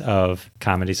success of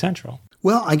Comedy Central.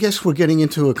 Well, I guess we're getting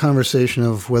into a conversation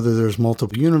of whether there's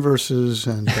multiple universes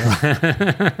and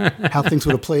how things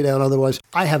would have played out otherwise.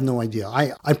 I have no idea.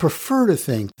 I prefer to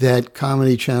think that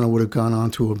Comedy Channel would have gone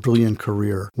on to a brilliant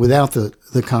career without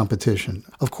the competition.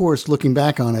 Of course, looking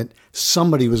back on it,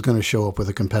 somebody was going to show up with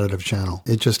a competitive channel.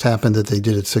 It just happened that they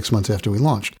did it 6 months after we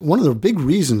launched. One of the big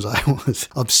reasons I was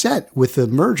upset with the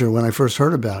merger when I first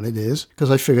heard about it is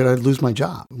because I figured I'd lose my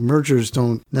job. Mergers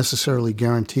don't necessarily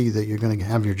guarantee that you're going to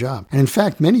have your job. And in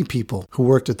fact, many people who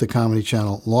worked at the Comedy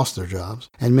Channel lost their jobs,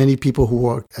 and many people who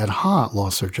worked at Ha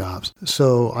lost their jobs.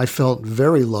 So I felt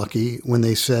very lucky when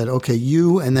they said, okay,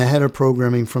 you and the head of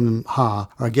programming from Ha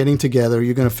are getting together.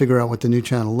 You're going to figure out what the new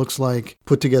channel looks like,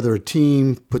 put together a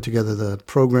team, put together the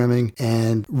programming,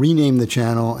 and rename the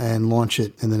channel and launch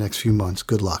it in the next few months.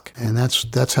 Good luck. And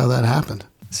that's how that happened.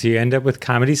 So you end up with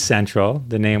Comedy Central,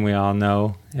 the name we all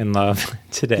know and love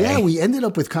today. Yeah, we ended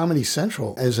up with Comedy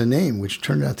Central as a name, which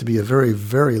turned out to be a very,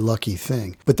 very lucky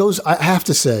thing. But those, I have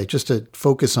to say, just to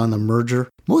focus on the merger,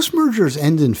 most mergers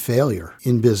end in failure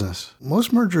in business.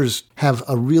 Most mergers have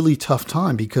a really tough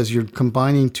time because you're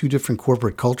combining two different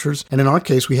corporate cultures. And in our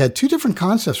case, we had two different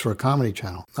concepts for a comedy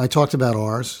channel. I talked about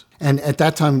ours. And at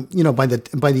that time, by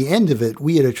the end of it,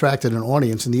 we had attracted an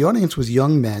audience, and the audience was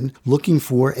young men looking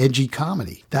for edgy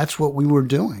comedy. That's what we were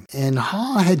doing. And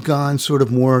Ha had gone sort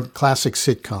of more classic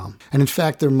sitcom. And in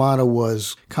fact, their motto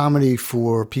was comedy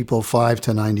for people 5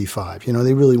 to 95.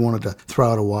 They really wanted to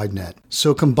throw out a wide net.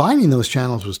 So combining those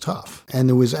channels was tough. And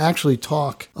there was actually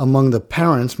talk among the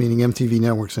parents, meaning MTV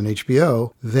Networks and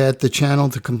HBO, that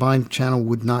the combined channel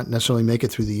would not necessarily make it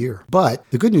through the year. But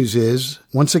the good news is,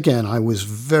 once again, I was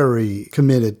very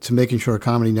committed to making sure a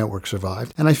comedy network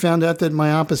survived. And I found out that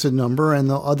my opposite number and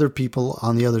the other people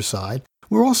on the other side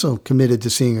were also committed to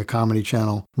seeing a comedy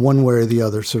channel one way or the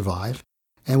other survive.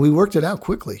 And we worked it out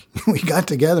quickly. We got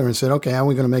together and said, okay, how are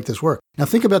we going to make this work? Now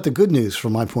think about the good news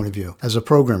from my point of view as a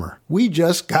programmer. We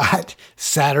just got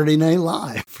Saturday Night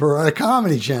Live for a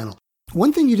comedy channel.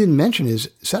 One thing you didn't mention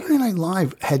is Saturday Night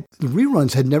Live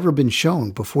reruns had never been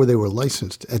shown before they were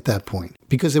licensed at that point,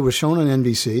 because they were shown on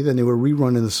NBC, then they were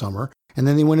rerun in the summer, and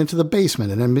then they went into the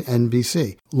basement at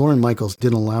NBC. Lorne Michaels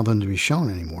didn't allow them to be shown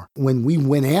anymore. When we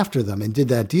went after them and did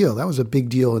that deal, that was a big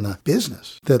deal in the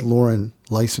business that Lorne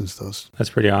licensed those. That's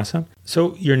pretty awesome.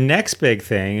 So your next big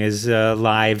thing is a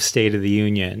live State of the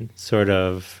Union sort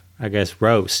of, I guess,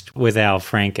 roast with Al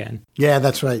Franken. Yeah,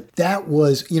 that's right. That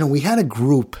was, we had a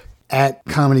group at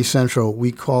Comedy Central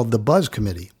we called the Buzz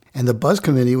Committee. And the Buzz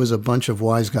Committee was a bunch of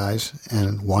wise guys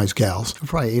and wise gals,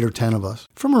 probably 8 or 10 of us,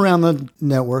 from around the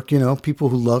network, people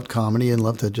who loved comedy and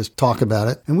loved to just talk about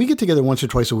it. And we get together once or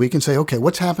twice a week and say, okay,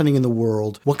 what's happening in the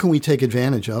world? What can we take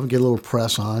advantage of? Get a little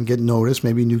press on, get noticed,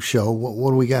 maybe a new show.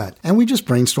 What do we got? And we just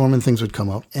brainstorm and things would come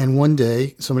up. And one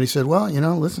day somebody said, well,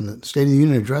 listen, the State of the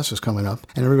Union address is coming up.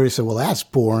 And everybody said, well, that's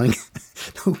boring.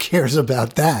 Who cares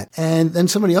about that? And then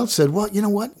somebody else said, well, you know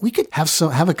what? We could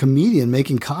have a comedian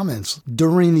making comments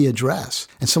during the address.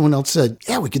 And someone else said,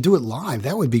 yeah, we could do it live.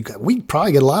 That would be good. We'd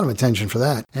probably get a lot of attention for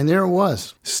that. And there it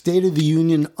was. State of the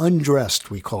Union Undressed,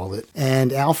 we called it.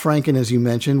 And Al Franken, as you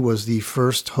mentioned, was the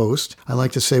first host. I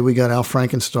like to say we got Al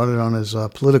Franken started on his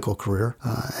political career.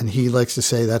 And he likes to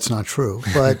say that's not true.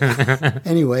 But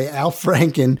anyway, Al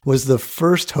Franken was the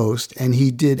first host, and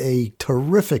he did a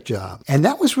terrific job. And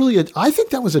that was really I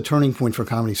think that was a turning point for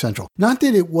Comedy Central. Not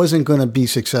that it wasn't going to be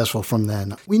successful from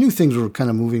then. We knew things were kind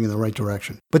of moving in the right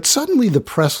direction. But suddenly the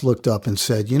press looked up and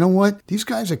said, you know what? These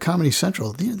guys at Comedy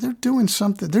Central, they're doing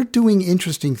something. They're doing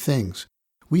interesting things.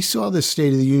 We saw this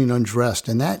State of the Union Undressed,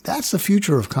 and that's the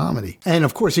future of comedy. And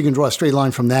of course, you can draw a straight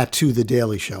line from that to The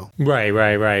Daily Show.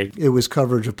 Right. It was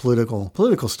coverage of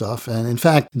political stuff. And in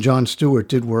fact, Jon Stewart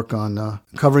did work on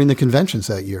covering the conventions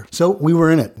that year. So we were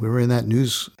in it. We were in that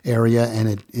news area,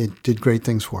 and it did great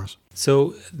things for us.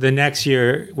 So the next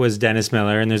year was Dennis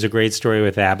Miller, and there's a great story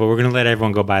with that, but we're going to let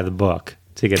everyone go buy the book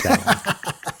to get that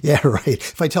one. Yeah, right.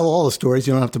 If I tell all the stories,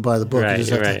 you don't have to buy the book.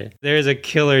 Right. There's a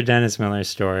killer Dennis Miller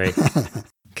story.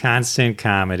 Constant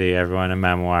Comedy, everyone, a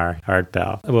memoir, Art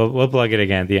Bell. We'll plug it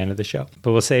again at the end of the show,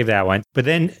 but we'll save that one. But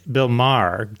then Bill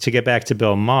Maher, to get back to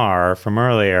Bill Maher from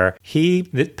earlier, he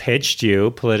pitched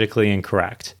you Politically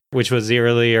Incorrect, which was the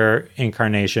earlier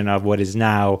incarnation of what is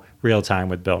now Real Time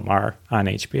with Bill Maher on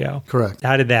HBO. Correct.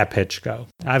 How did that pitch go?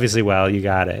 Obviously, well, you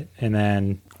got it. And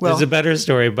then there's a better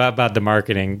story about the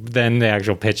marketing than the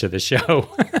actual pitch of the show.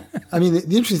 I mean,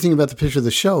 the interesting thing about the pitch of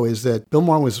the show is that Bill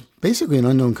Maher was basically an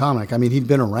unknown comic. I mean, he'd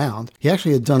been around. He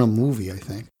actually had done a movie, I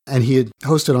think. And he had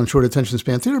hosted on Short Attention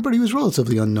Span Theater, but he was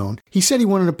relatively unknown. He said he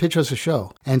wanted to pitch us a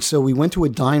show. And so we went to a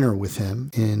diner with him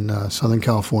in Southern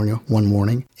California one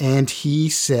morning. And he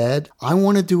said, I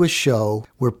want to do a show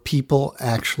where people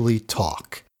actually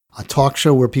talk. A talk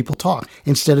show where people talk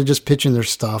instead of just pitching their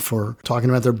stuff or talking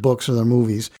about their books or their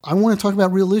movies. I want to talk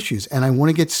about real issues, and I want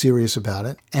to get serious about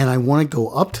it. And I want to go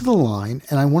up to the line,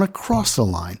 and I want to cross the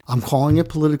line. I'm calling it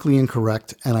Politically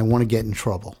Incorrect, and I want to get in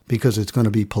trouble because it's going to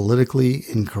be politically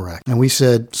incorrect. And we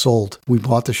said, sold. We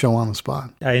bought the show on the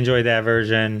spot. I enjoyed that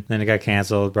version. Then it got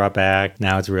canceled, brought back.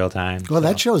 Now it's Real Time. Well,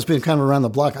 that show has been kind of around the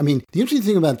block. I mean, the interesting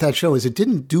thing about that show is it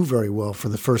didn't do very well for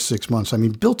the first 6 months. I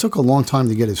mean, Bill took a long time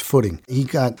to get his footing. He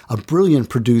got a brilliant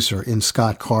producer in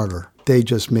Scott Carter, they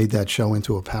just made that show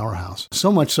into a powerhouse.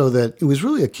 So much so that it was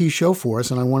really a key show for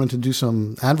us, and I wanted to do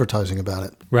some advertising about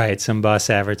it. Right, some bus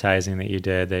advertising that you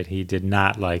did that he did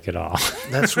not like at all.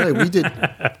 That's right.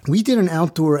 We did an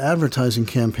outdoor advertising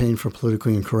campaign for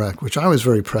Politically Incorrect, which I was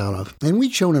very proud of. And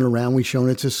we'd shown it around. We showed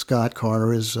it to Scott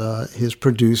Carter, his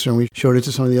producer, and we showed it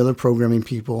to some of the other programming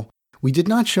people. We did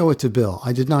not show it to Bill.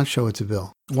 I did not show it to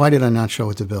Bill. Why did I not show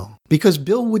it to Bill? Because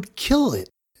Bill would kill it.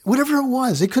 Whatever it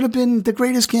was, it could have been the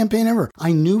greatest campaign ever.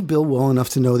 I knew Bill well enough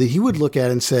to know that he would look at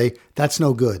it and say, that's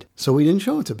no good. So we didn't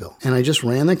show it to Bill. And I just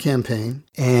ran the campaign,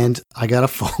 and I got a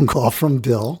phone call from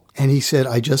Bill, and he said,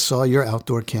 I just saw your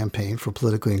outdoor campaign for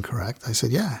Politically Incorrect. I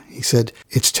said, yeah. He said,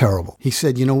 it's terrible. He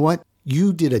said, you know what?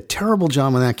 You did a terrible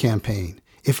job on that campaign.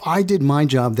 If I did my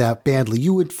job that badly,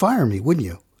 you would fire me, wouldn't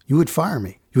you? You would fire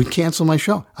me. You would cancel my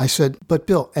show. I said, but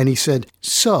Bill, and he said,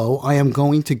 so I am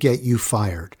going to get you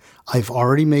fired. I've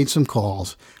already made some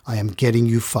calls. I am getting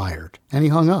you fired. And he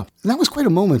hung up. And that was quite a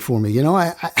moment for me. You know,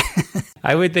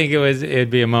 I would think it'd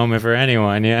be a moment for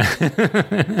anyone, yeah.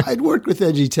 I'd worked with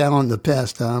edgy talent in the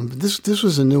past. This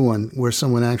was a new one where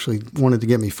someone actually wanted to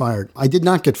get me fired. I did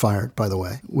not get fired, by the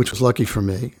way, which was lucky for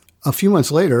me. A few months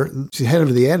later, the head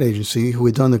of the ad agency who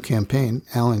had done the campaign,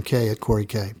 Alan Kay at Corey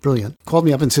K, brilliant, called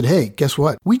me up and said, hey, guess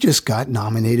what? We just got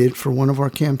nominated for one of our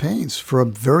campaigns for a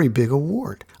very big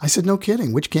award. I said, no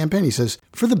kidding. Which campaign? He says,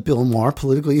 for the Bill Maher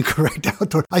Politically Incorrect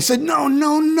Outdoor. I said, no,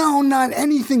 not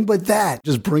anything but that.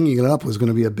 Just bringing it up was going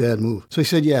to be a bad move. So he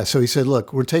said, yeah. So he said,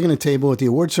 look, we're taking a table at the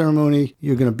award ceremony.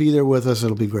 You're going to be there with us.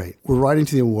 It'll be great. We're riding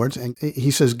to the awards. And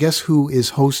he says, guess who is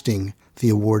hosting the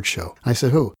award show? I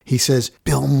said, who? He says,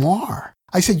 Bill Maher.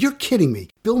 I said, you're kidding me.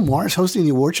 Bill Maher's hosting the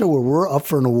award show where we're up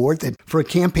for an award that for a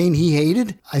campaign he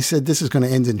hated? I said, this is going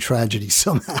to end in tragedy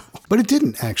somehow. But it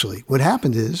didn't, actually. What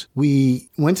happened is we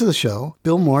went to the show.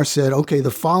 Bill Maher said, okay,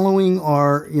 the following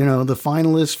are, the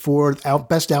finalists for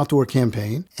Best Outdoor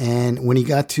Campaign. And when he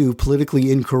got to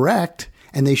Politically Incorrect,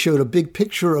 and they showed a big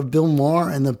picture of Bill Maher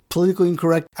and the Politically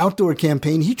Incorrect Outdoor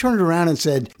Campaign, he turned around and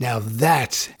said, now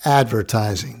that's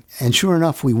advertising. And sure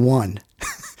enough, we won.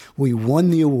 We won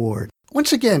the award.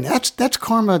 Once again, that's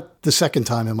karma the second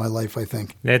time in my life, I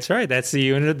think. That's right. That's the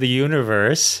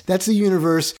universe. That's the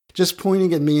universe just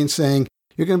pointing at me and saying,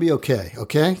 you're going to be okay,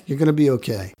 okay? You're going to be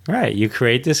okay. Right. You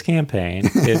create this campaign.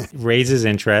 It raises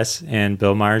interest in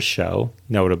Bill Maher's show,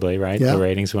 notably, right? Yeah. The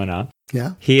ratings went up.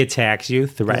 Yeah. He attacks you,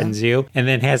 threatens you, and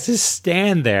then has to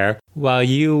stand there while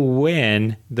you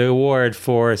win the award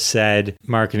for said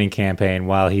marketing campaign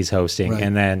while he's hosting, right.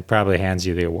 And then probably hands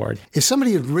you the award. If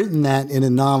somebody had written that in a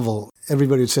novel,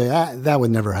 everybody would say, that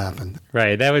would never happen.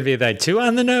 Right. That would be like 2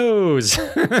 on the nose.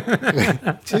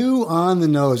 2 on the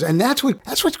nose. And that's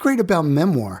what's great about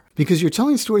memoir, because you're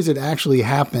telling stories that actually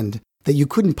happened that you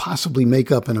couldn't possibly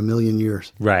make up in a million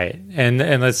years. Right. And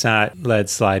let's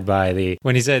slide by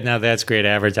when he said, now that's great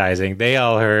advertising, they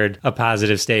all heard a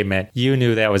positive statement. You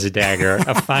knew that was a dagger,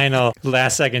 a final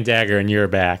last second dagger in your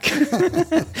back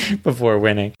before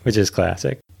winning, which is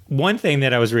classic. One thing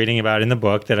that I was reading about in the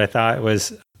book that I thought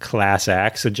was class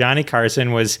act. So Johnny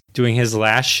Carson was doing his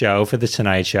last show for The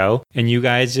Tonight Show, and you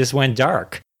guys just went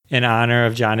dark in honor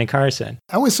of Johnny Carson.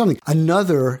 That was something.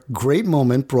 Another great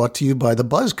moment brought to you by the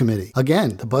Buzz Committee.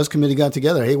 Again, the Buzz Committee got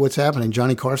together. Hey, what's happening?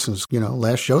 Johnny Carson's,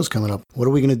 last show's coming up. What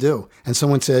are we going to do? And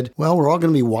someone said, well, we're all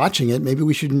going to be watching it. Maybe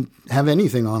we shouldn't have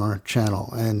anything on our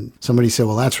channel. And somebody said,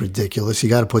 well, that's ridiculous. You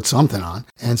got to put something on.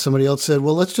 And somebody else said,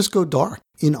 well, let's just go dark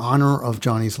in honor of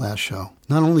Johnny's last show.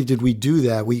 Not only did we do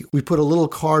that, we put a little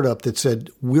card up that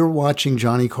said, we're watching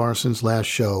Johnny Carson's last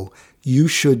show. You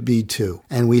should be too.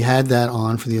 And we had that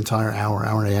on for the entire hour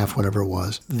and a half, whatever it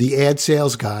was. The ad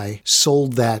sales guy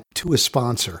sold that to a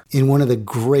sponsor in one of the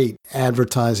great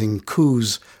advertising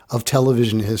coups of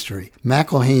television history.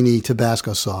 McElhaney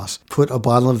Tabasco sauce. Put a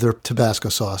bottle of their Tabasco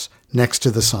sauce next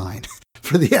to the sign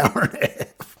for the hour and a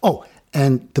half. Oh,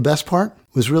 and the best part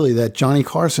was really that Johnny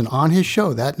Carson on his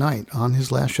show that night, on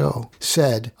his last show,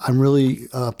 said, I'm really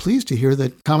pleased to hear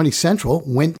that Comedy Central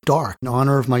went dark in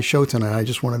honor of my show tonight. I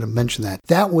just wanted to mention that.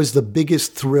 That was the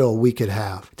biggest thrill we could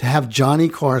have, to have Johnny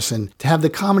Carson, to have the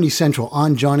Comedy Central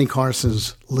on Johnny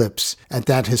Carson's lips at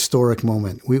that historic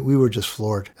moment. We were just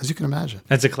floored, as you can imagine.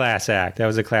 That's a class act. That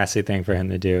was a classy thing for him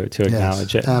to do, to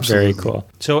acknowledge it. Absolutely. Very cool.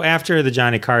 So after the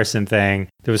Johnny Carson thing,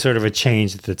 there was sort of a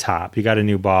change at the top. You got a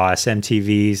new boss.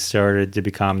 MTV started to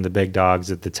become the big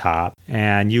dogs at the top.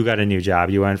 And you got a new job.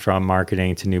 You went from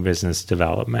marketing to new business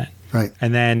development. Right.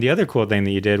 And then the other cool thing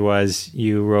that you did was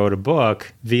you wrote a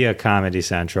book via Comedy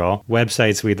Central,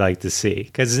 websites we'd like to see.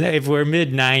 Because if we're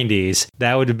mid-90s,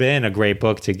 that would have been a great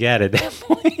book to get at that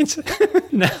point.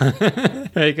 No, right?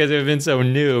 Because it would have been so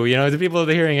new. The people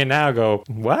hearing it now go,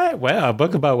 what? Well, a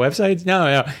book about websites?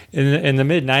 No. In the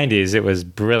mid-90s, it was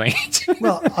brilliant.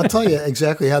 Well, I'll tell you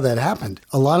exactly how that happened.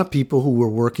 A lot of people who were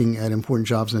working at important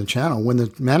jobs in the channel, when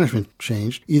the management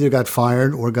changed, either got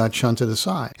fired or got shunted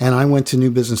aside. And I went to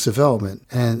new business development.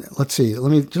 And let's see,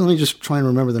 let me just try and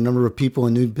remember the number of people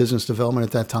in new business development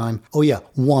at that time. Oh, yeah,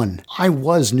 1. I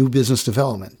was new business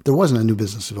development. There wasn't a new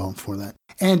business development before that.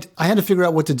 And I had to figure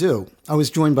out what to do. I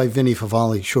was joined by Vinny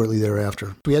Favale shortly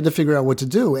thereafter. We had to figure out what to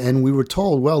do. And we were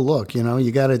told, well, look,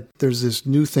 there's this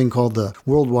new thing called the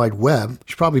World Wide Web. You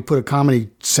should probably put a Comedy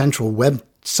Central web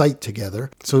site together.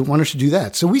 So why don't you do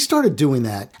that? So we started doing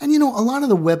that. And, a lot of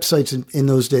the websites in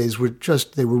those days were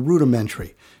they were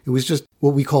rudimentary. It was just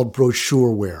what we called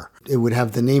brochureware. It would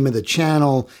have the name of the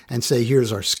channel and say,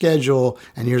 here's our schedule,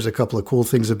 and here's a couple of cool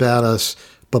things about us.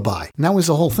 Bye-bye. And that was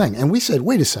the whole thing. And we said,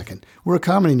 wait a second, we're a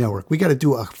comedy network. We got to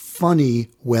do a funny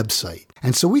website.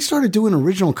 And so we started doing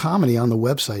original comedy on the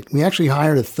website. We actually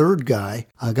hired a third guy,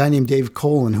 a guy named Dave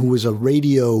Colin, who was a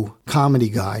radio comedy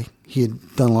guy. He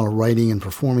had done a lot of writing and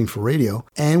performing for radio.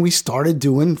 And we started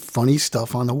doing funny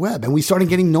stuff on the web. And we started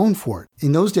getting known for it.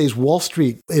 In those days,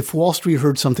 if Wall Street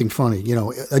heard something funny,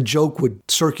 a joke would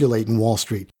circulate in Wall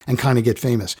Street and kind of get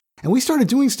famous. And we started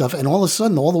doing stuff. And all of a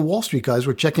sudden, all the Wall Street guys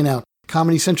were checking out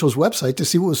Comedy Central's website to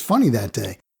see what was funny that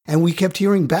day. And we kept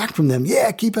hearing back from them,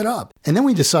 yeah, keep it up. And then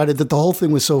we decided that the whole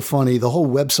thing was so funny, the whole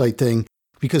website thing,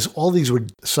 because all these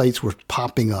sites were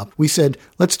popping up. We said,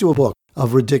 let's do a book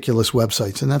of ridiculous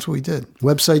websites. And that's what we did.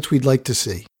 Websites we'd like to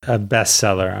see. A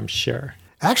bestseller, I'm sure.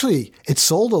 Actually, it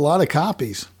sold a lot of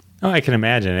copies. Oh, I can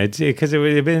imagine. Because it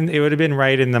would have been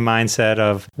right in the mindset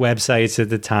of websites at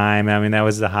the time. I mean, that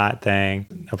was the hot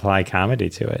thing. Apply comedy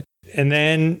to it. And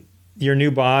then your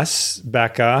new boss,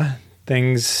 Becca,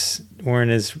 things weren't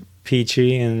as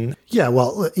peachy. And yeah,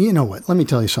 well, you know what? Let me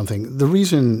tell you something. The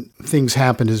reason things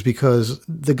happened is because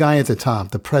the guy at the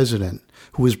top, the president,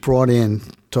 who was brought in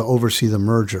to oversee the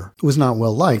merger, was not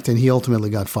well liked, and he ultimately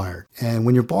got fired. And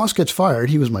when your boss gets fired,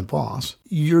 he was my boss,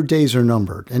 your days are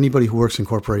numbered. Anybody who works in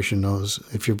corporation knows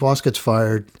if your boss gets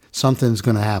fired, something's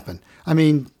going to happen. I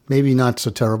mean, maybe not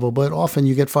so terrible, but often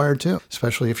you get fired too,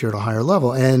 especially if you're at a higher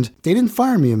level. And they didn't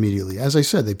fire me immediately. As I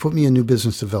said, they put me in new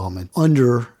business development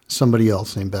under somebody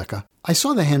else named Becca. I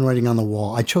saw the handwriting on the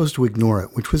wall. I chose to ignore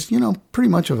it, which was, pretty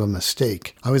much of a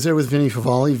mistake. I was there with Vinny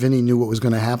Favale. Vinny knew what was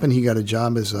going to happen. He got a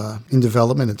job as in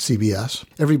development at CBS.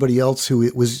 Everybody else who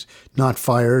was not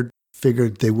fired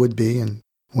figured they would be and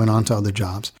went on to other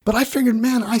jobs. But I figured,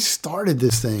 man, I started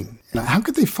this thing. How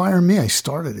could they fire me? I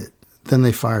started it. Then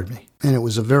they fired me. And it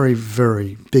was a very,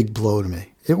 very big blow to me.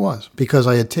 It was, because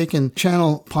I had taken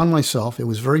channel upon myself. It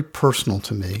was very personal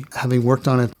to me, having worked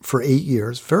on it for 8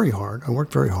 years, very hard. I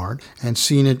worked very hard and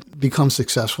seen it become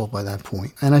successful by that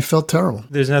point. And I felt terrible.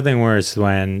 There's nothing worse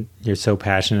when you're so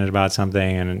passionate about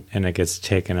something and it gets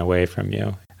taken away from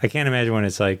you. I can't imagine what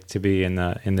it's like to be in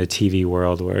the TV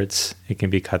world where it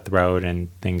can be cutthroat and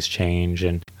things change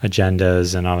and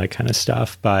agendas and all that kind of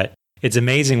stuff. But it's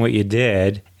amazing what you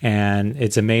did, and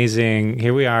it's amazing.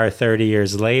 Here we are 30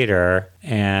 years later,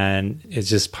 and it's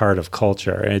just part of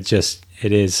culture. It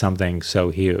is something so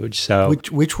huge. So,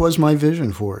 which was my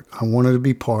vision for it. I wanted to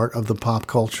be part of the pop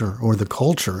culture or the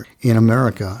culture in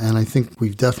America, and I think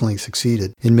we've definitely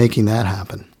succeeded in making that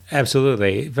happen.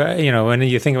 Absolutely. When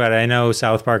you think about it, I know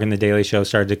South Park and The Daily Show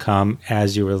started to come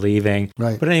as you were leaving.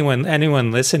 Right. But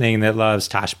anyone listening that loves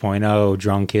Tosh.0,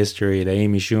 Drunk History, The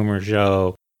Amy Schumer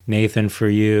Show, Nathan For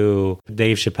You,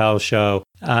 Dave Chappelle Show,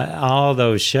 all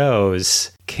those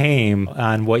shows came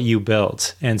on what you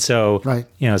built. And so, right.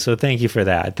 So thank you for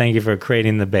that. Thank you for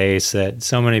creating the base that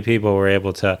so many people were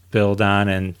able to build on.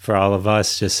 And for all of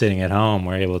us just sitting at home,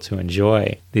 we're able to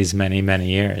enjoy these many,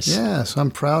 many years. Yes,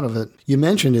 I'm proud of it. You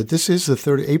mentioned it. This is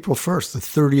April 1st, the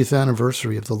 30th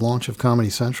anniversary of the launch of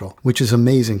Comedy Central, which is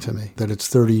amazing to me that it's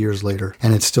 30 years later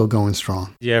and it's still going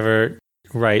strong. Do you ever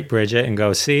write Bridget and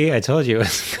go, see, I told you it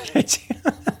was a good idea?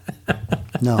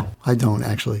 No, I don't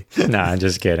actually. No, I'm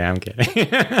just kidding. I'm kidding.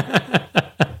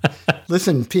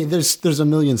 Listen, there's a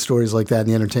million stories like that in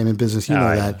the entertainment business. You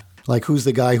know that. Like, who's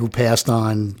the guy who passed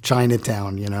on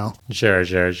Chinatown, Sure.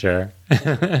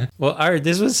 Well, Art,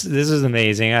 this was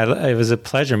amazing. It was a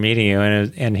pleasure meeting you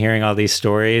and hearing all these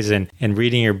stories and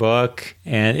reading your book.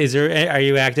 And are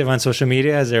you active on social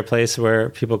media? Is there a place where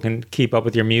people can keep up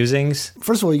with your musings?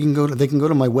 First of all, they can go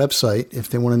to my website if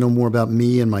they want to know more about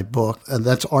me and my book.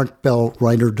 That's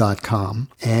artbellwriter.com.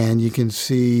 And you can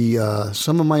see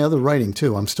some of my other writing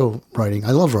too. I'm still writing.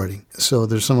 I love writing. So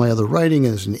there's some of my other writing.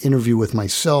 There's an interview with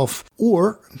myself,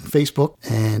 or Facebook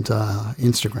and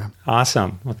Instagram.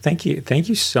 Awesome. Well, thank you. Thank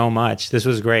you so much. This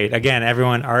was great. Again,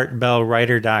 everyone,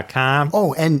 artbellwriter.com.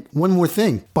 Oh, and one more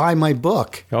thing. Buy my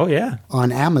book. Oh, yeah.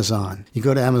 On Amazon. You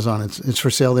go to Amazon. It's for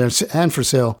sale there and for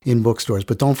sale in bookstores.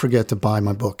 But don't forget to buy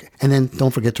my book. And then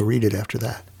don't forget to read it after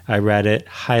that. I read it.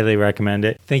 Highly recommend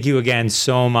it. Thank you again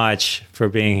so much for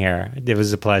being here. It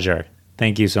was a pleasure.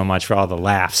 Thank you so much for all the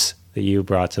laughs that you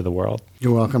brought to the world.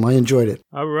 You're welcome. I enjoyed it.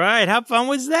 All right. How fun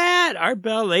was that? Art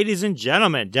Bell, ladies and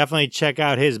gentlemen. Definitely check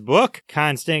out his book,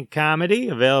 Constant Comedy,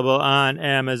 available on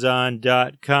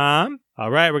Amazon.com. All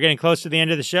right, we're getting close to the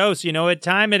end of the show, so you know what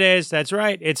time it is. That's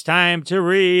right. It's time to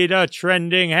read a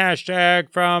trending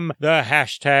hashtag from the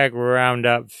Hashtag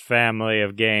Roundup family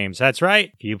of games. That's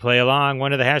right. If you play along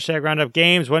one of the Hashtag Roundup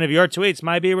games, one of your tweets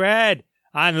might be read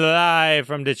on Live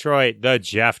from Detroit, The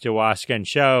Jeff Dwoskin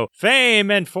Show. Fame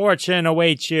and fortune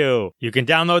await you. You can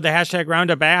download the Hashtag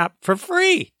Roundup app for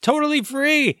free, totally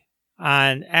free,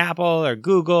 on Apple or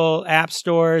Google app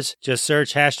stores. Just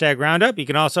search Hashtag Roundup. You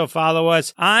can also follow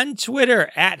us on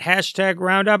Twitter at Hashtag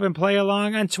Roundup and play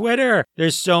along on Twitter.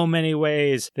 There's so many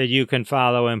ways that you can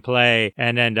follow and play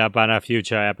and end up on a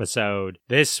future episode.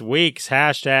 This week's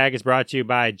hashtag is brought to you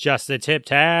by Just the Tip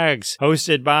Tags,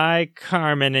 hosted by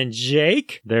Carmen and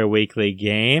Jake. Their weekly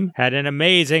game had an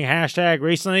amazing hashtag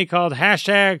recently called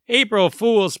Hashtag April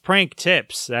Fool's Prank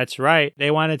Tips. That's right. They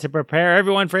wanted to prepare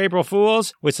everyone for April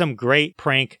Fools with some great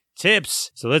prank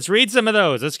tips. So let's read some of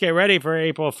those. Let's get ready for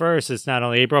April 1st. It's not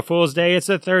only April Fool's Day, it's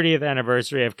the 30th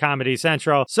anniversary of Comedy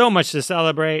Central. So much to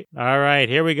celebrate. All right,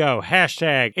 here we go.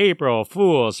 Hashtag April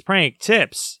Fool's Prank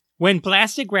Tips. When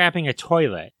plastic wrapping a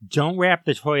toilet, don't wrap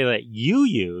the toilet you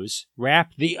use,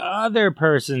 wrap the other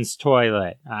person's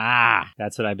toilet.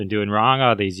 That's what I've been doing wrong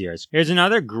all these years. Here's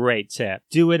another great tip.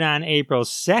 Do it on April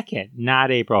 2nd,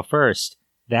 not April 1st.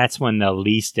 That's when they'll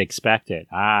least expect it.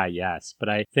 Yes. But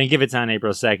I think if it's on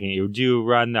April 2nd, you do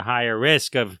run the higher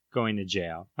risk of going to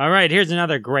jail. All right, here's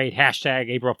another great hashtag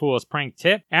April Fool's prank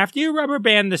tip. After you rubber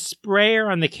band the sprayer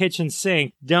on the kitchen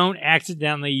sink, don't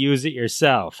accidentally use it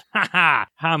yourself.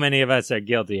 How many of us are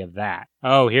guilty of that?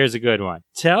 Oh, here's a good one.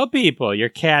 Tell people your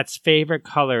cat's favorite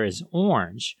color is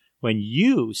orange when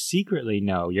you secretly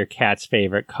know your cat's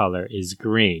favorite color is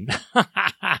green.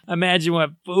 Imagine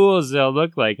what fools they'll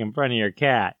look like in front of your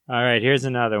cat. All right, here's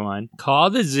another one. Call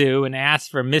the zoo and ask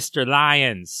for Mr.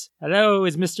 Lyons. Hello,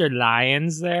 is Mr.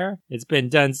 Lyons there? It's been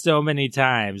done so many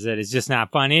times that it's just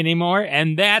not funny anymore,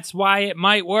 and that's why it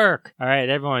might work. All right,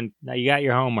 everyone, now you got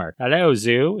your homework. Hello,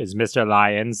 zoo, is Mr.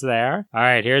 Lyons there? All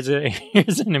right, here's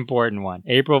an important one.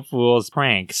 April Fool's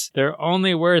pranks. They're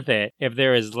only worth it if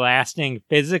there is lasting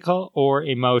physical or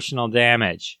emotional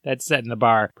damage. That's setting the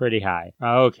bar pretty high.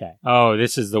 Okay. Oh,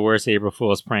 this is the worst April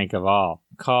Fool's prank of all.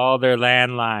 Call their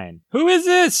landline. Who is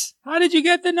this? How did you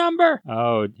get the number?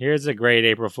 Oh, here's a great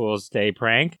April Fool's Day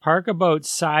prank. Park a boat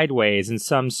sideways in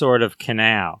some sort of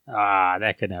canal.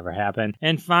 That could never happen.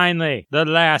 And finally, the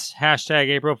last hashtag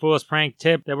April Fool's prank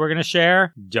tip that we're going to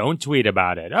share. Don't tweet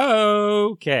about it.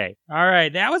 Okay. All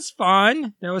right. That was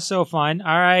fun. That was so fun.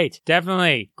 All right.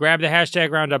 Definitely grab the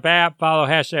Hashtag Roundup app. Follow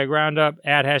Hashtag Roundup.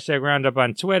 Add Hashtag Roundup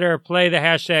on Twitter. Play the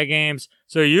hashtag games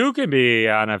so you can be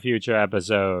on a future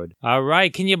episode. All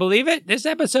right. Can you believe it? This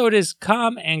episode is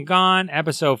come and gone.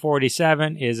 Episode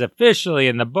 47 is officially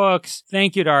in the books.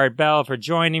 Thank you to Art Bell for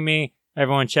joining me.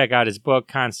 Everyone check out his book,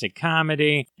 Constant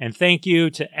Comedy. And thank you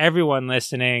to everyone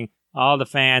listening, all the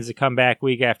fans that come back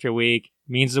week after week.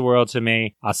 It means the world to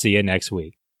me. I'll see you next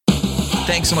week.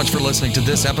 Thanks so much for listening to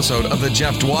this episode of The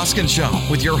Jeff Dwoskin Show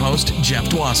with your host, Jeff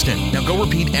Dwoskin. Now go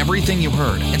repeat everything you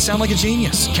heard and sound like a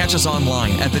genius. Catch us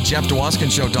online at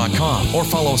thejeffdwoskinshow.com or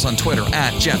follow us on Twitter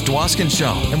at Jeff Dwoskin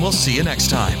Show, and we'll see you next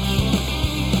time.